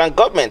Nigerian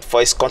government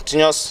for its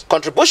continuous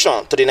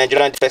contribution to the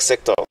Nigerian defense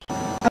sector.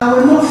 I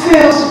will not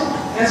fail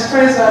to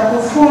express our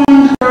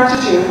profound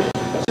gratitude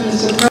to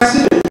Mr.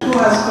 President, who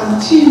has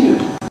continued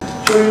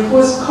to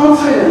repose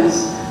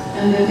confidence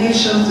in the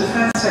nation's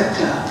defense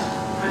sector,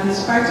 and in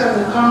spite of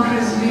the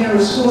country's lean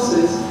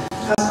resources,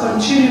 has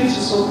continued to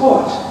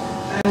support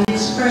and give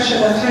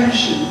special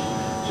attention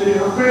to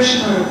the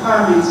operational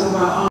requirements of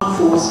our armed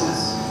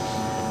forces.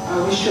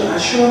 I wish to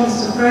assure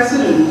Mr.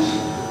 President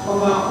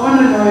of our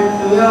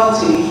unalloyed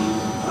loyalty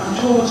and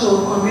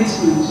total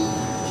commitment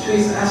to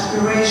his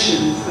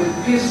aspiration for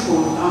a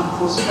peaceful and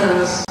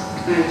prosperous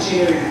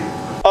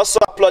Nigeria. Also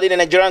applauding the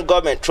Nigerian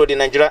government through the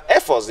Nigerian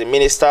Air Force, the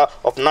Minister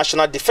of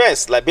National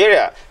Defense,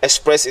 Liberia,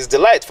 expressed his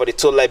delight for the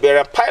 2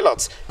 Liberian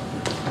pilots.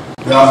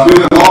 There has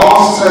been a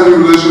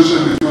long-standing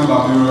relationship between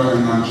Liberia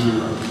and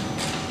Nigeria,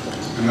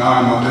 and I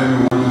am a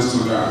living witness to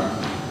that.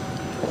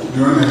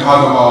 During the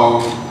heart of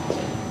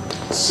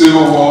our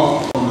civil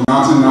war of the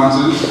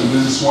 1990s, and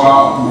this is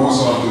why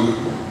most of the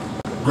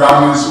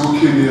graduates who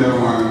came here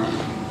when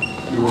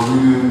they were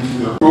reading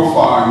their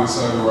profile and they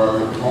said they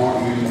were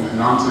born in the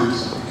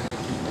 90s,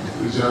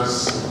 it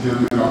just gave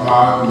me a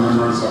lot of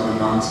memories of the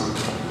 90s.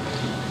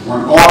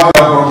 When all hell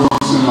broke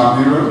loose in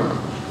Liberia,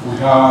 we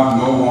have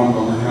no one,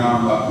 but we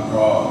have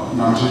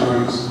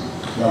Nigerians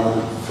that were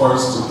the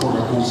first to put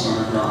the boots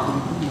on the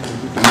ground.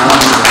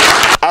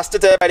 As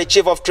stated by the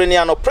Chief of Training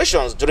and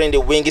Operations during the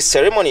winging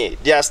ceremony,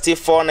 there are still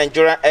 4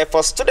 Nigerian Air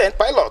Force student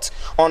pilots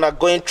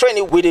undergoing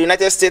training with the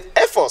United States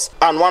Air Force,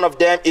 and one of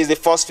them is the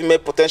first female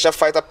potential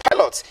fighter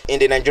pilot in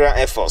the Nigerian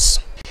Air Force.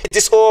 It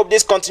is hoped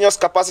this continuous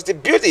capacity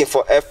building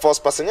for Air Force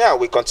personnel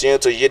will continue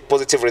to yield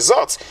positive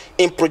results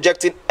in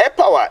projecting air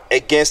power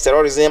against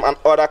terrorism and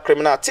other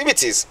criminal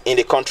activities in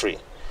the country.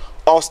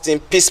 Austin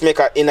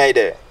Peacemaker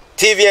Inaide,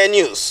 TVN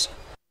News.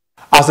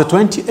 As the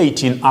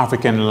 2018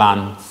 African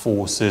Land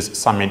Forces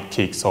Summit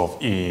kicks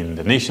off in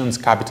the nation's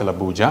capital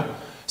Abuja,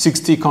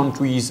 60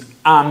 countries'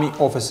 army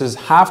officers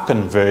have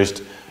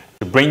converged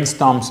to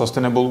brainstorm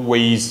sustainable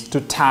ways to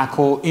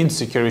tackle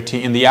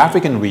insecurity in the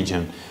African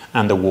region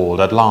and the world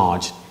at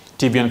large.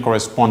 TVN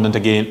correspondent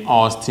again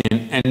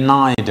Austin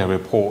Enaide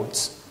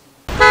reports.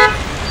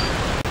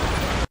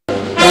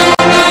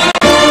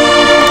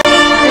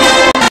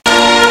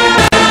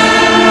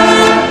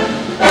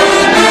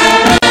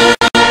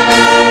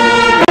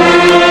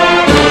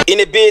 In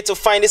in a bid to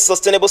find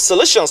sustainable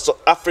solutions to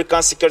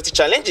African security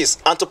challenges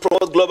and to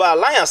promote global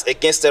alliance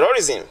against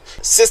terrorism.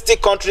 60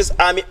 countries'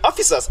 army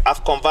officers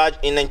have converged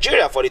in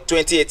Nigeria for the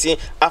 2018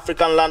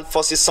 African Land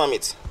Forces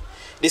Summit.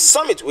 The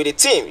summit, with the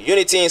theme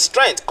Unity in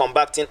Strength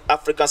Combating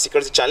African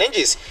Security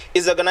Challenges,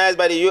 is organized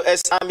by the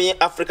U.S. Army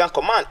African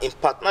Command in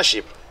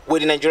partnership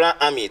with the Nigerian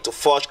Army to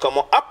forge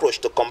common approach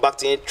to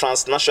combating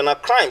transnational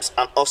crimes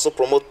and also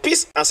promote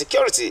peace and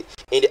security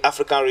in the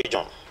African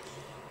region.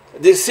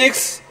 The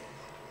 6th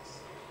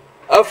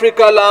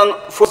Africa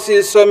Land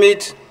Forces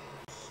Summit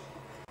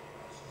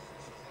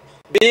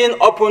being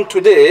opened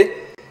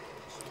today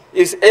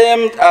is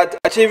aimed at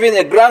achieving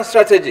a grand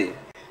strategy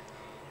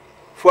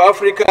for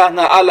Africa and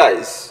our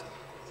allies.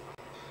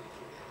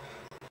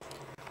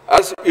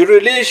 As we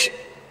release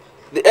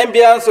the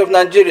ambience of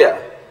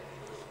Nigeria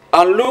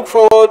and look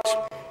forward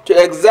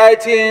to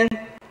exciting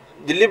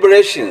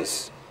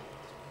deliberations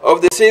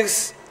of the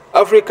 6th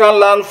African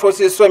Land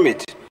Forces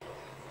Summit,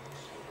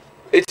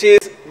 it is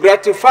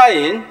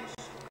gratifying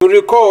to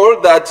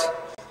recall that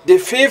the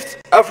 5th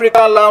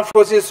African Land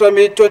Forces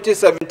Summit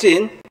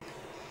 2017,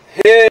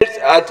 held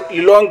at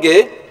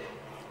Lilongwe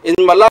in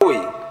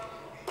Malawi,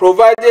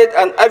 provided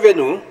an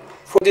avenue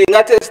for the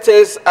United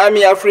States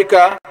Army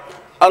Africa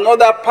and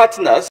other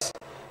partners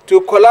to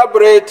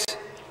collaborate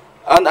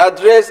and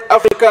address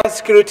African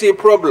security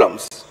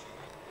problems.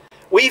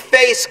 We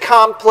face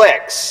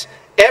complex,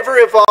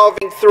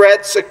 ever-evolving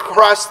threats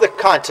across the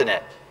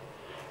continent,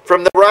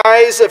 from the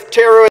rise of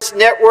terrorist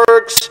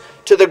networks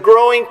to the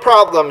growing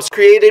problems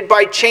created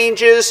by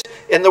changes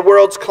in the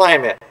world's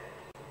climate.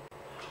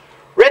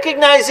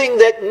 Recognizing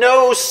that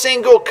no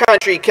single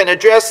country can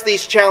address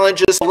these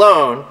challenges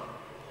alone,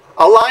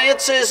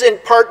 alliances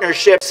and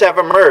partnerships have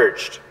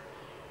emerged.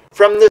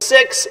 From the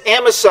 6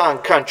 Amazon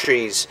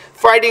countries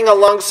fighting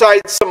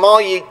alongside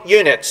Somali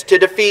units to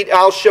defeat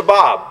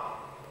al-Shabaab,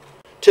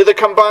 to the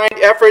combined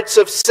efforts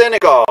of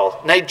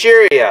Senegal,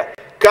 Nigeria,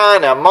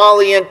 Ghana,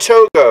 Mali, and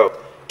Togo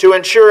to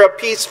ensure a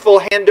peaceful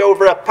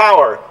handover of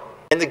power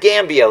in the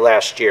Gambia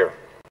last year.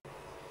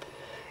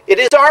 It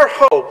is our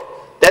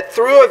hope that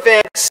through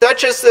events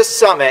such as this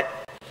summit,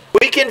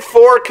 we can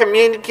forge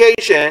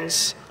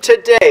communications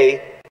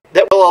today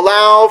that will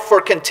allow for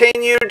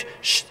continued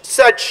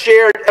such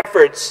shared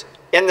efforts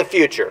in the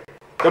future.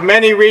 The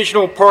many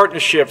regional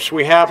partnerships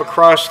we have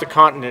across the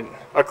continent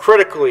are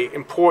critically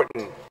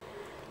important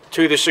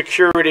to the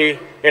security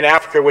in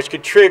Africa, which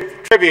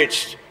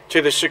contributes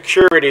to the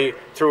security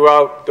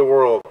throughout the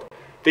world.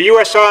 The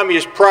U.S. Army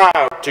is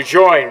proud to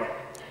join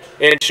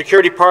in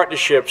security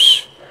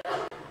partnerships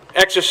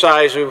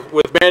exercises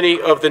with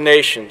many of the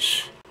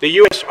nations. The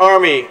U.S.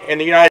 Army in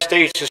the United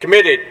States is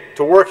committed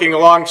to working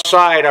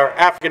alongside our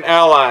African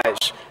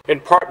allies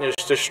and partners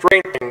to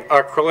strengthen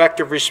our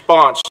collective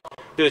response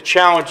to the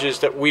challenges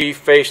that we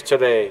face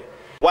today.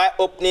 While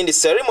opening the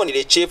ceremony,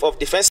 the Chief of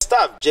Defense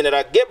Staff,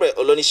 General Gabriel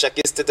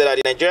Olonisaki, stated that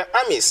the Nigerian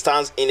Army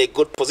stands in a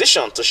good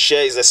position to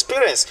share its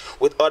experience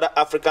with other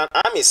African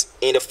armies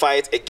in the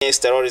fight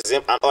against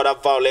terrorism and other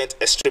violent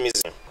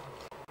extremism.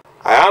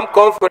 I am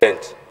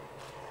confident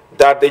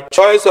that the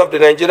choice of the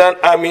Nigerian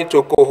Army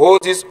to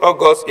co-host this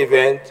August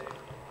event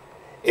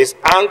is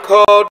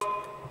anchored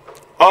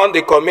on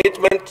the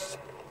commitment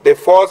the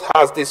force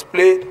has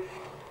displayed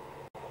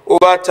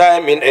over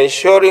time in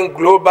ensuring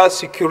global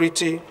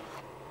security,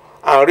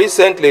 and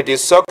recently the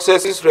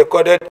successes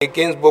recorded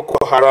against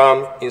Boko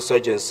Haram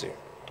insurgency.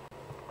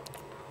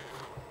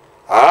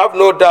 I have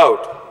no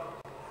doubt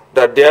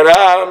that there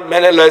are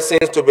many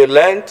lessons to be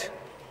learned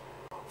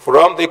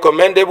from the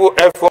commendable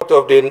effort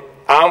of the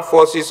Armed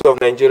Forces of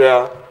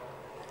Nigeria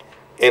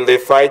in the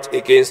fight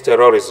against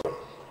terrorism.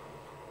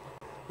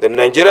 The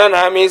Nigerian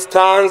Army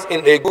stands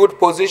in a good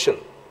position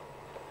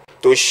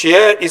to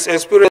share its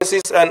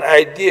experiences and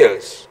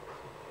ideas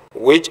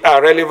which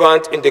are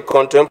relevant in the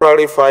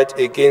contemporary fight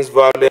against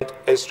violent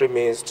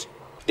extremists.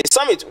 The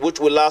summit, which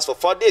will last for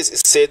 4 days,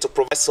 is said to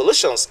provide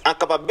solutions and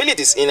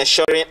capabilities in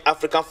ensuring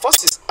African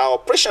forces are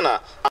operational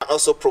and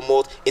also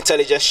promote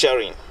intelligence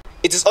sharing.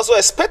 It is also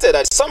expected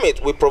that the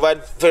summit will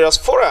provide various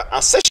fora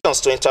and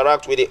sessions to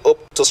interact with the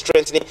hope to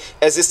strengthening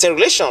existing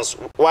relations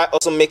while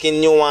also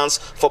making new ones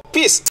for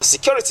peace and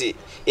security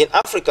in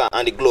Africa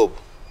and the globe.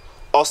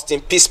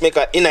 Austin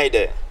Peacemaker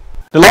Inaide.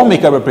 The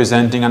lawmaker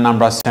representing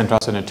Anambra Central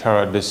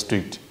Senatorial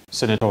District,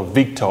 Senator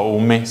Victor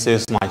Ume,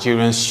 says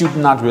Nigerians should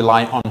not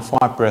rely on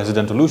former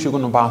President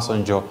Olusegun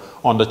Obasanjo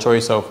on the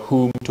choice of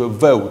whom to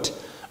vote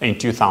in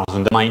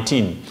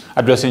 2019.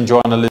 Addressing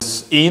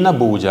journalists in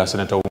Abuja,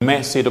 Senator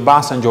Ume said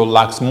Obasanjo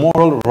lacks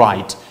moral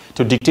right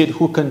to dictate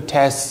who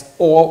contests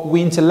or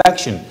wins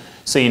election,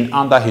 saying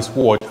under his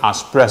watch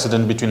as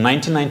president between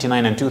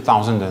 1999 and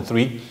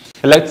 2003,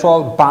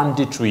 electoral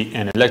banditry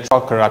and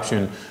electoral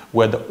corruption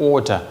were the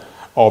order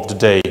of the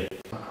day.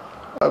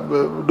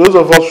 Those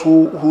of us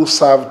who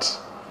served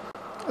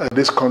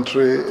this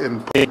country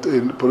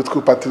in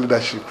political party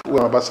leadership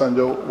when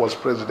Obasanjo was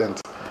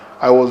president,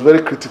 I was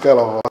very critical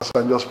of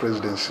Obasanjo's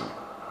presidency.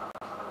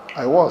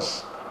 I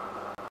was.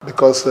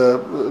 Because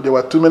there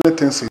were too many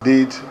things he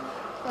did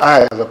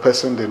I, as a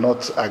person, did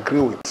not agree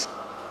with.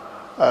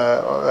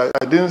 I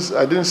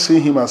didn't see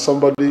him as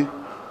somebody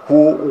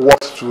who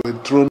worked to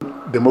enthrone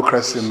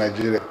democracy in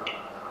Nigeria.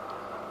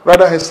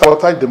 Rather, he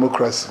sabotaged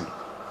democracy.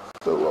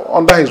 So,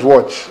 under his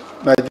watch,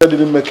 Nigeria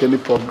didn't make any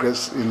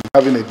progress in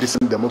having a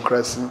decent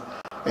democracy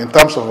in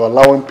terms of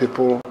allowing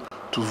people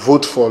to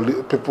vote for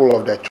people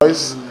of their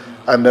choice,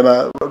 and then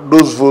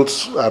those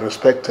votes are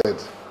respected.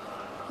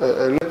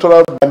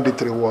 Electoral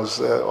banditry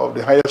was of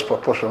the highest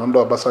proportion under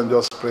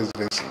Obasanjo's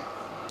presidency.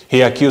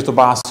 He accused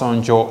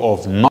Obasanjo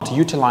of not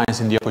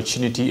utilizing the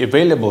opportunity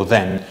available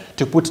then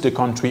to put the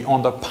country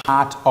on the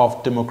path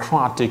of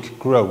democratic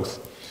growth.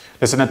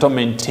 The senator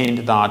maintained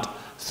that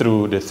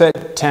through the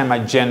third-term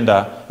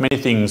agenda, many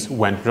things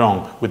went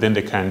wrong within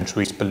the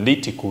country's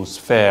political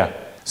sphere.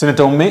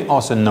 Senator May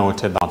also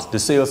noted that the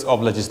sales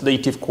of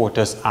legislative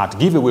quotas at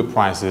giveaway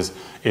prices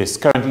is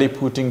currently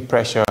putting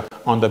pressure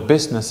on the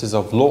businesses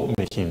of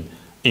lawmaking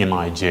in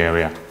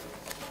Nigeria.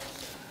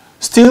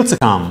 Still to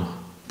come,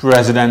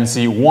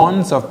 presidency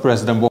warns of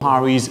President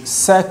Buhari's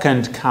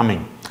second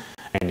coming.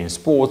 And in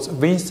sports,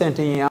 Vincent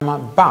Nyama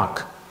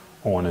back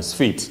on his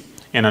feet.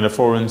 And on the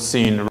foreign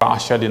scene,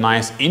 Russia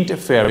denies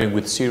interfering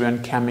with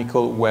Syrian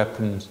chemical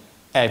weapons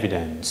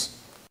evidence.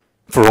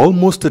 For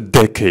almost a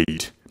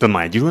decade, the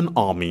Nigerian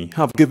army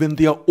have given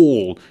their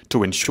all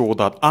to ensure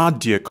that our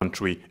dear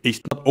country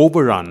is not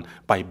overrun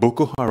by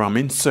Boko Haram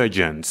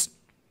insurgents.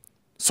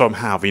 Some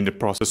have in the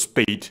process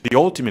paid the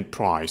ultimate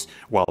price,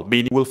 while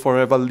many will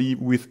forever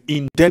live with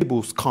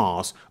indelible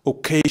scars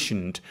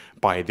occasioned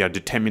by their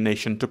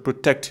determination to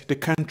protect the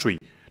country,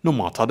 no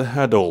matter the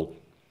hurdle.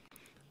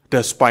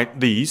 Despite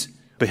these,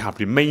 they have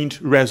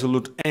remained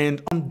resolute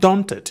and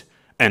undaunted,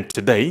 and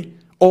today,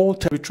 all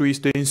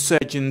territories the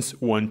insurgents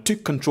once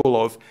took control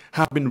of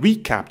have been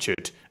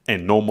recaptured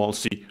and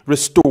normalcy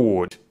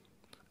restored.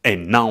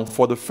 And now,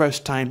 for the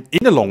first time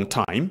in a long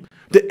time,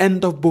 the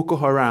end of Boko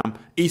Haram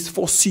is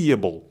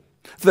foreseeable.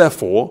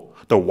 Therefore,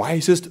 the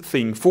wisest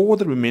thing for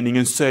the remaining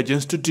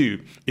insurgents to do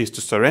is to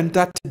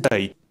surrender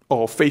today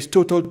or face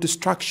total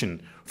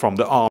destruction from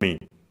the army.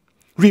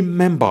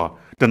 Remember,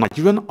 the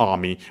Nigerian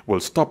army will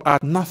stop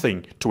at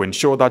nothing to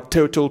ensure that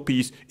total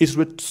peace is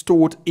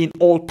restored in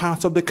all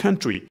parts of the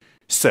country.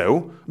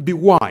 So, be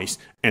wise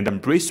and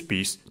embrace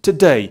peace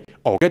today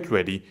or get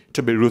ready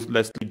to be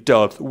ruthlessly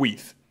dealt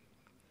with.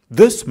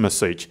 This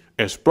message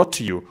is brought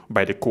to you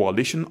by the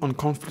Coalition on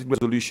Conflict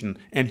Resolution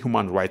and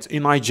Human Rights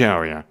in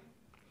Nigeria.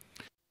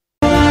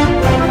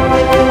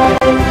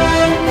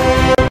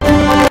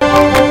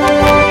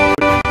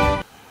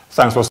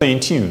 Thanks for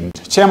staying tuned.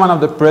 Chairman of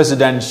the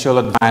Presidential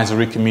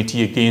Advisory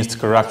Committee Against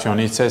Corruption,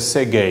 Issa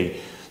Sege,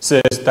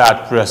 says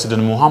that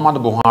President Muhammadu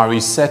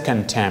Buhari's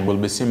second term will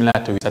be similar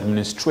to his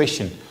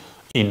administration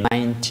in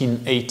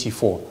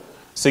 1984.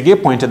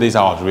 Sege pointed this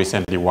out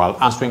recently while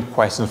answering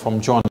questions from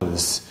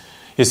journalists.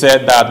 He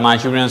said that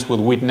Nigerians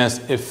will witness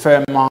a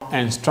firmer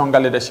and stronger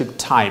leadership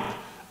type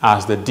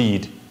as they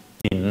did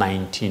in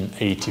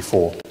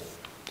 1984.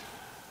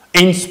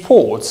 In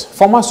sports,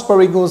 former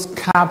Super Eagles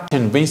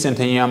captain Vincent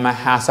Nyama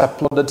has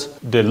applauded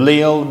the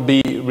Lille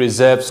B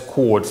reserve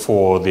squad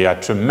for their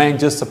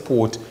tremendous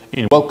support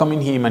in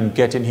welcoming him and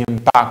getting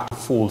him back to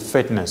full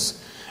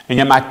fitness.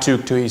 Nyama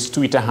took to his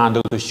Twitter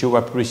handle to show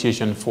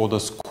appreciation for the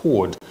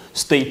squad,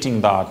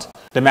 stating that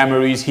the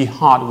memories he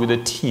had with the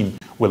team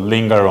will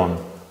linger on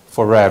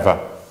forever.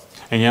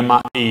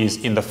 Nyama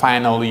is in the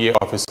final year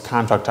of his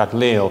contract at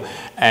Lille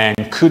and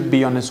could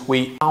be on his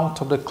way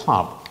out of the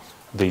club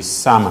this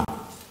summer.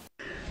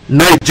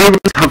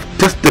 Nigerians have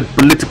tested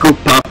political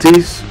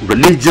parties,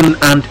 religion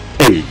and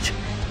age.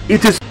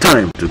 It is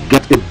time to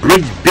get a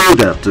bridge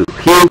builder to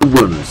heal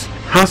wounds.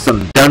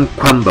 Hassan Dan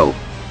Kwambo.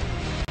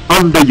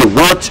 Under your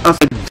watch as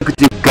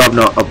Executive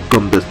Governor of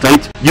Gombe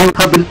State, you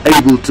have been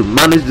able to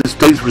manage the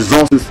state's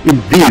resources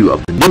in view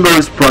of the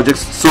numerous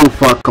projects so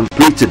far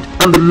completed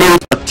and the low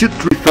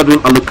statutory federal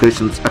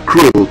allocations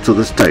accrual to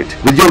the state.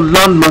 With your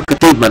landmark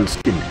achievements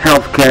in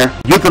healthcare,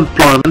 youth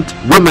employment,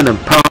 women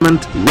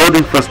empowerment, road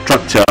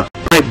infrastructure,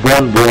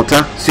 pipe-borne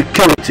water,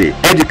 security,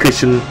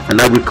 education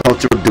and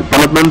agricultural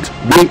development,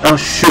 we are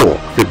sure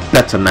of a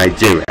better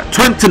Nigeria.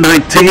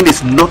 2019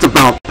 is not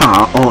about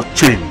power or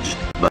change,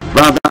 but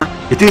rather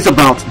it is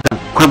about Dan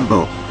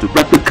Kwambo to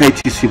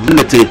replicate his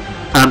humility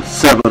and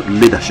servant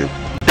leadership.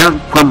 Dan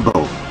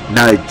Kwambo,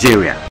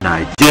 Nigeria.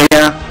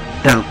 Nigeria,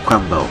 Dan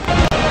Kwambo.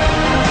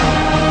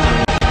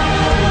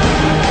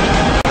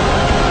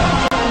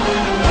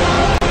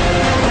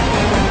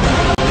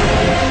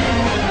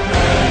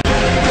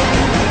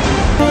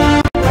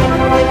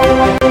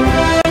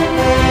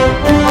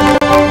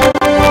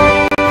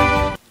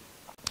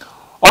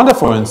 On the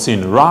foreign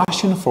scene,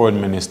 Russian Foreign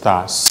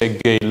Minister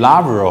Sergei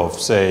Lavrov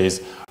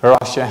says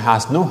Russia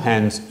has no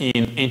hands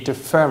in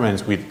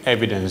interference with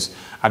evidence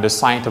at the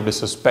site of the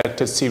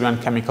suspected Syrian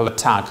chemical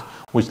attack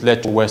which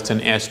led to Western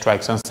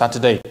airstrikes on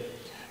Saturday.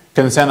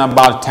 Concern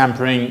about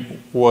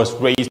tampering was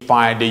raised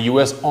by the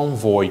U.S.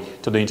 envoy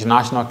to the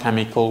International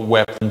Chemical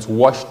Weapons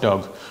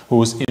Watchdog,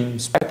 whose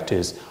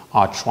inspectors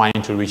are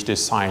trying to reach the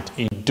site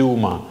in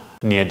Douma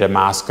near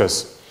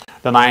Damascus.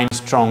 The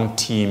 9-strong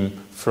team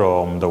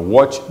from the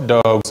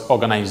Watchdogs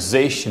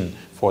Organization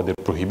for the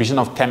Prohibition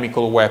of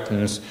Chemical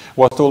Weapons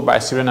was told by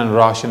Syrian and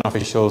Russian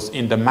officials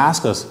in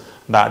Damascus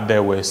that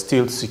there were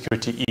still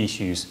security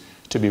issues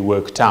to be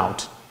worked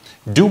out.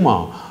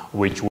 Duma,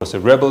 which was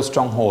a rebel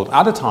stronghold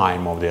at the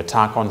time of the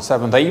attack on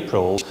 7th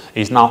April,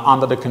 is now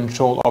under the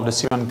control of the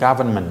Syrian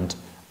government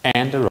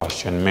and the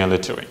Russian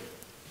military.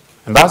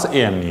 And that's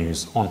AM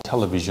News on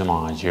Television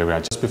Nigeria.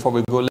 Just before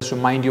we go, let's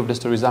remind you of the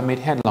stories that made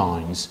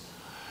headlines.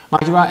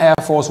 Nigeria Air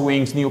Force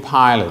wings new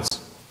pilots.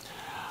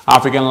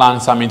 African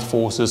Land Summit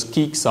Forces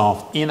kicks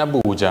off in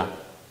Abuja.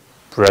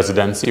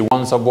 Presidency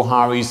wants of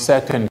Buhari's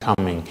second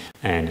coming.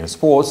 And in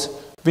sports,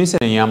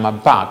 Vincent Nyama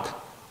back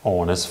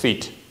on his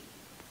feet.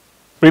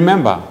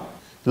 Remember,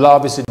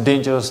 love is a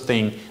dangerous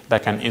thing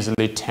that can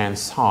easily turn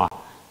sour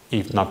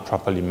if not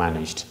properly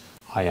managed.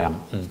 I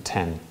am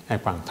Nten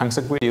Ekpang. Thanks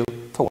a great deal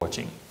for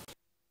watching.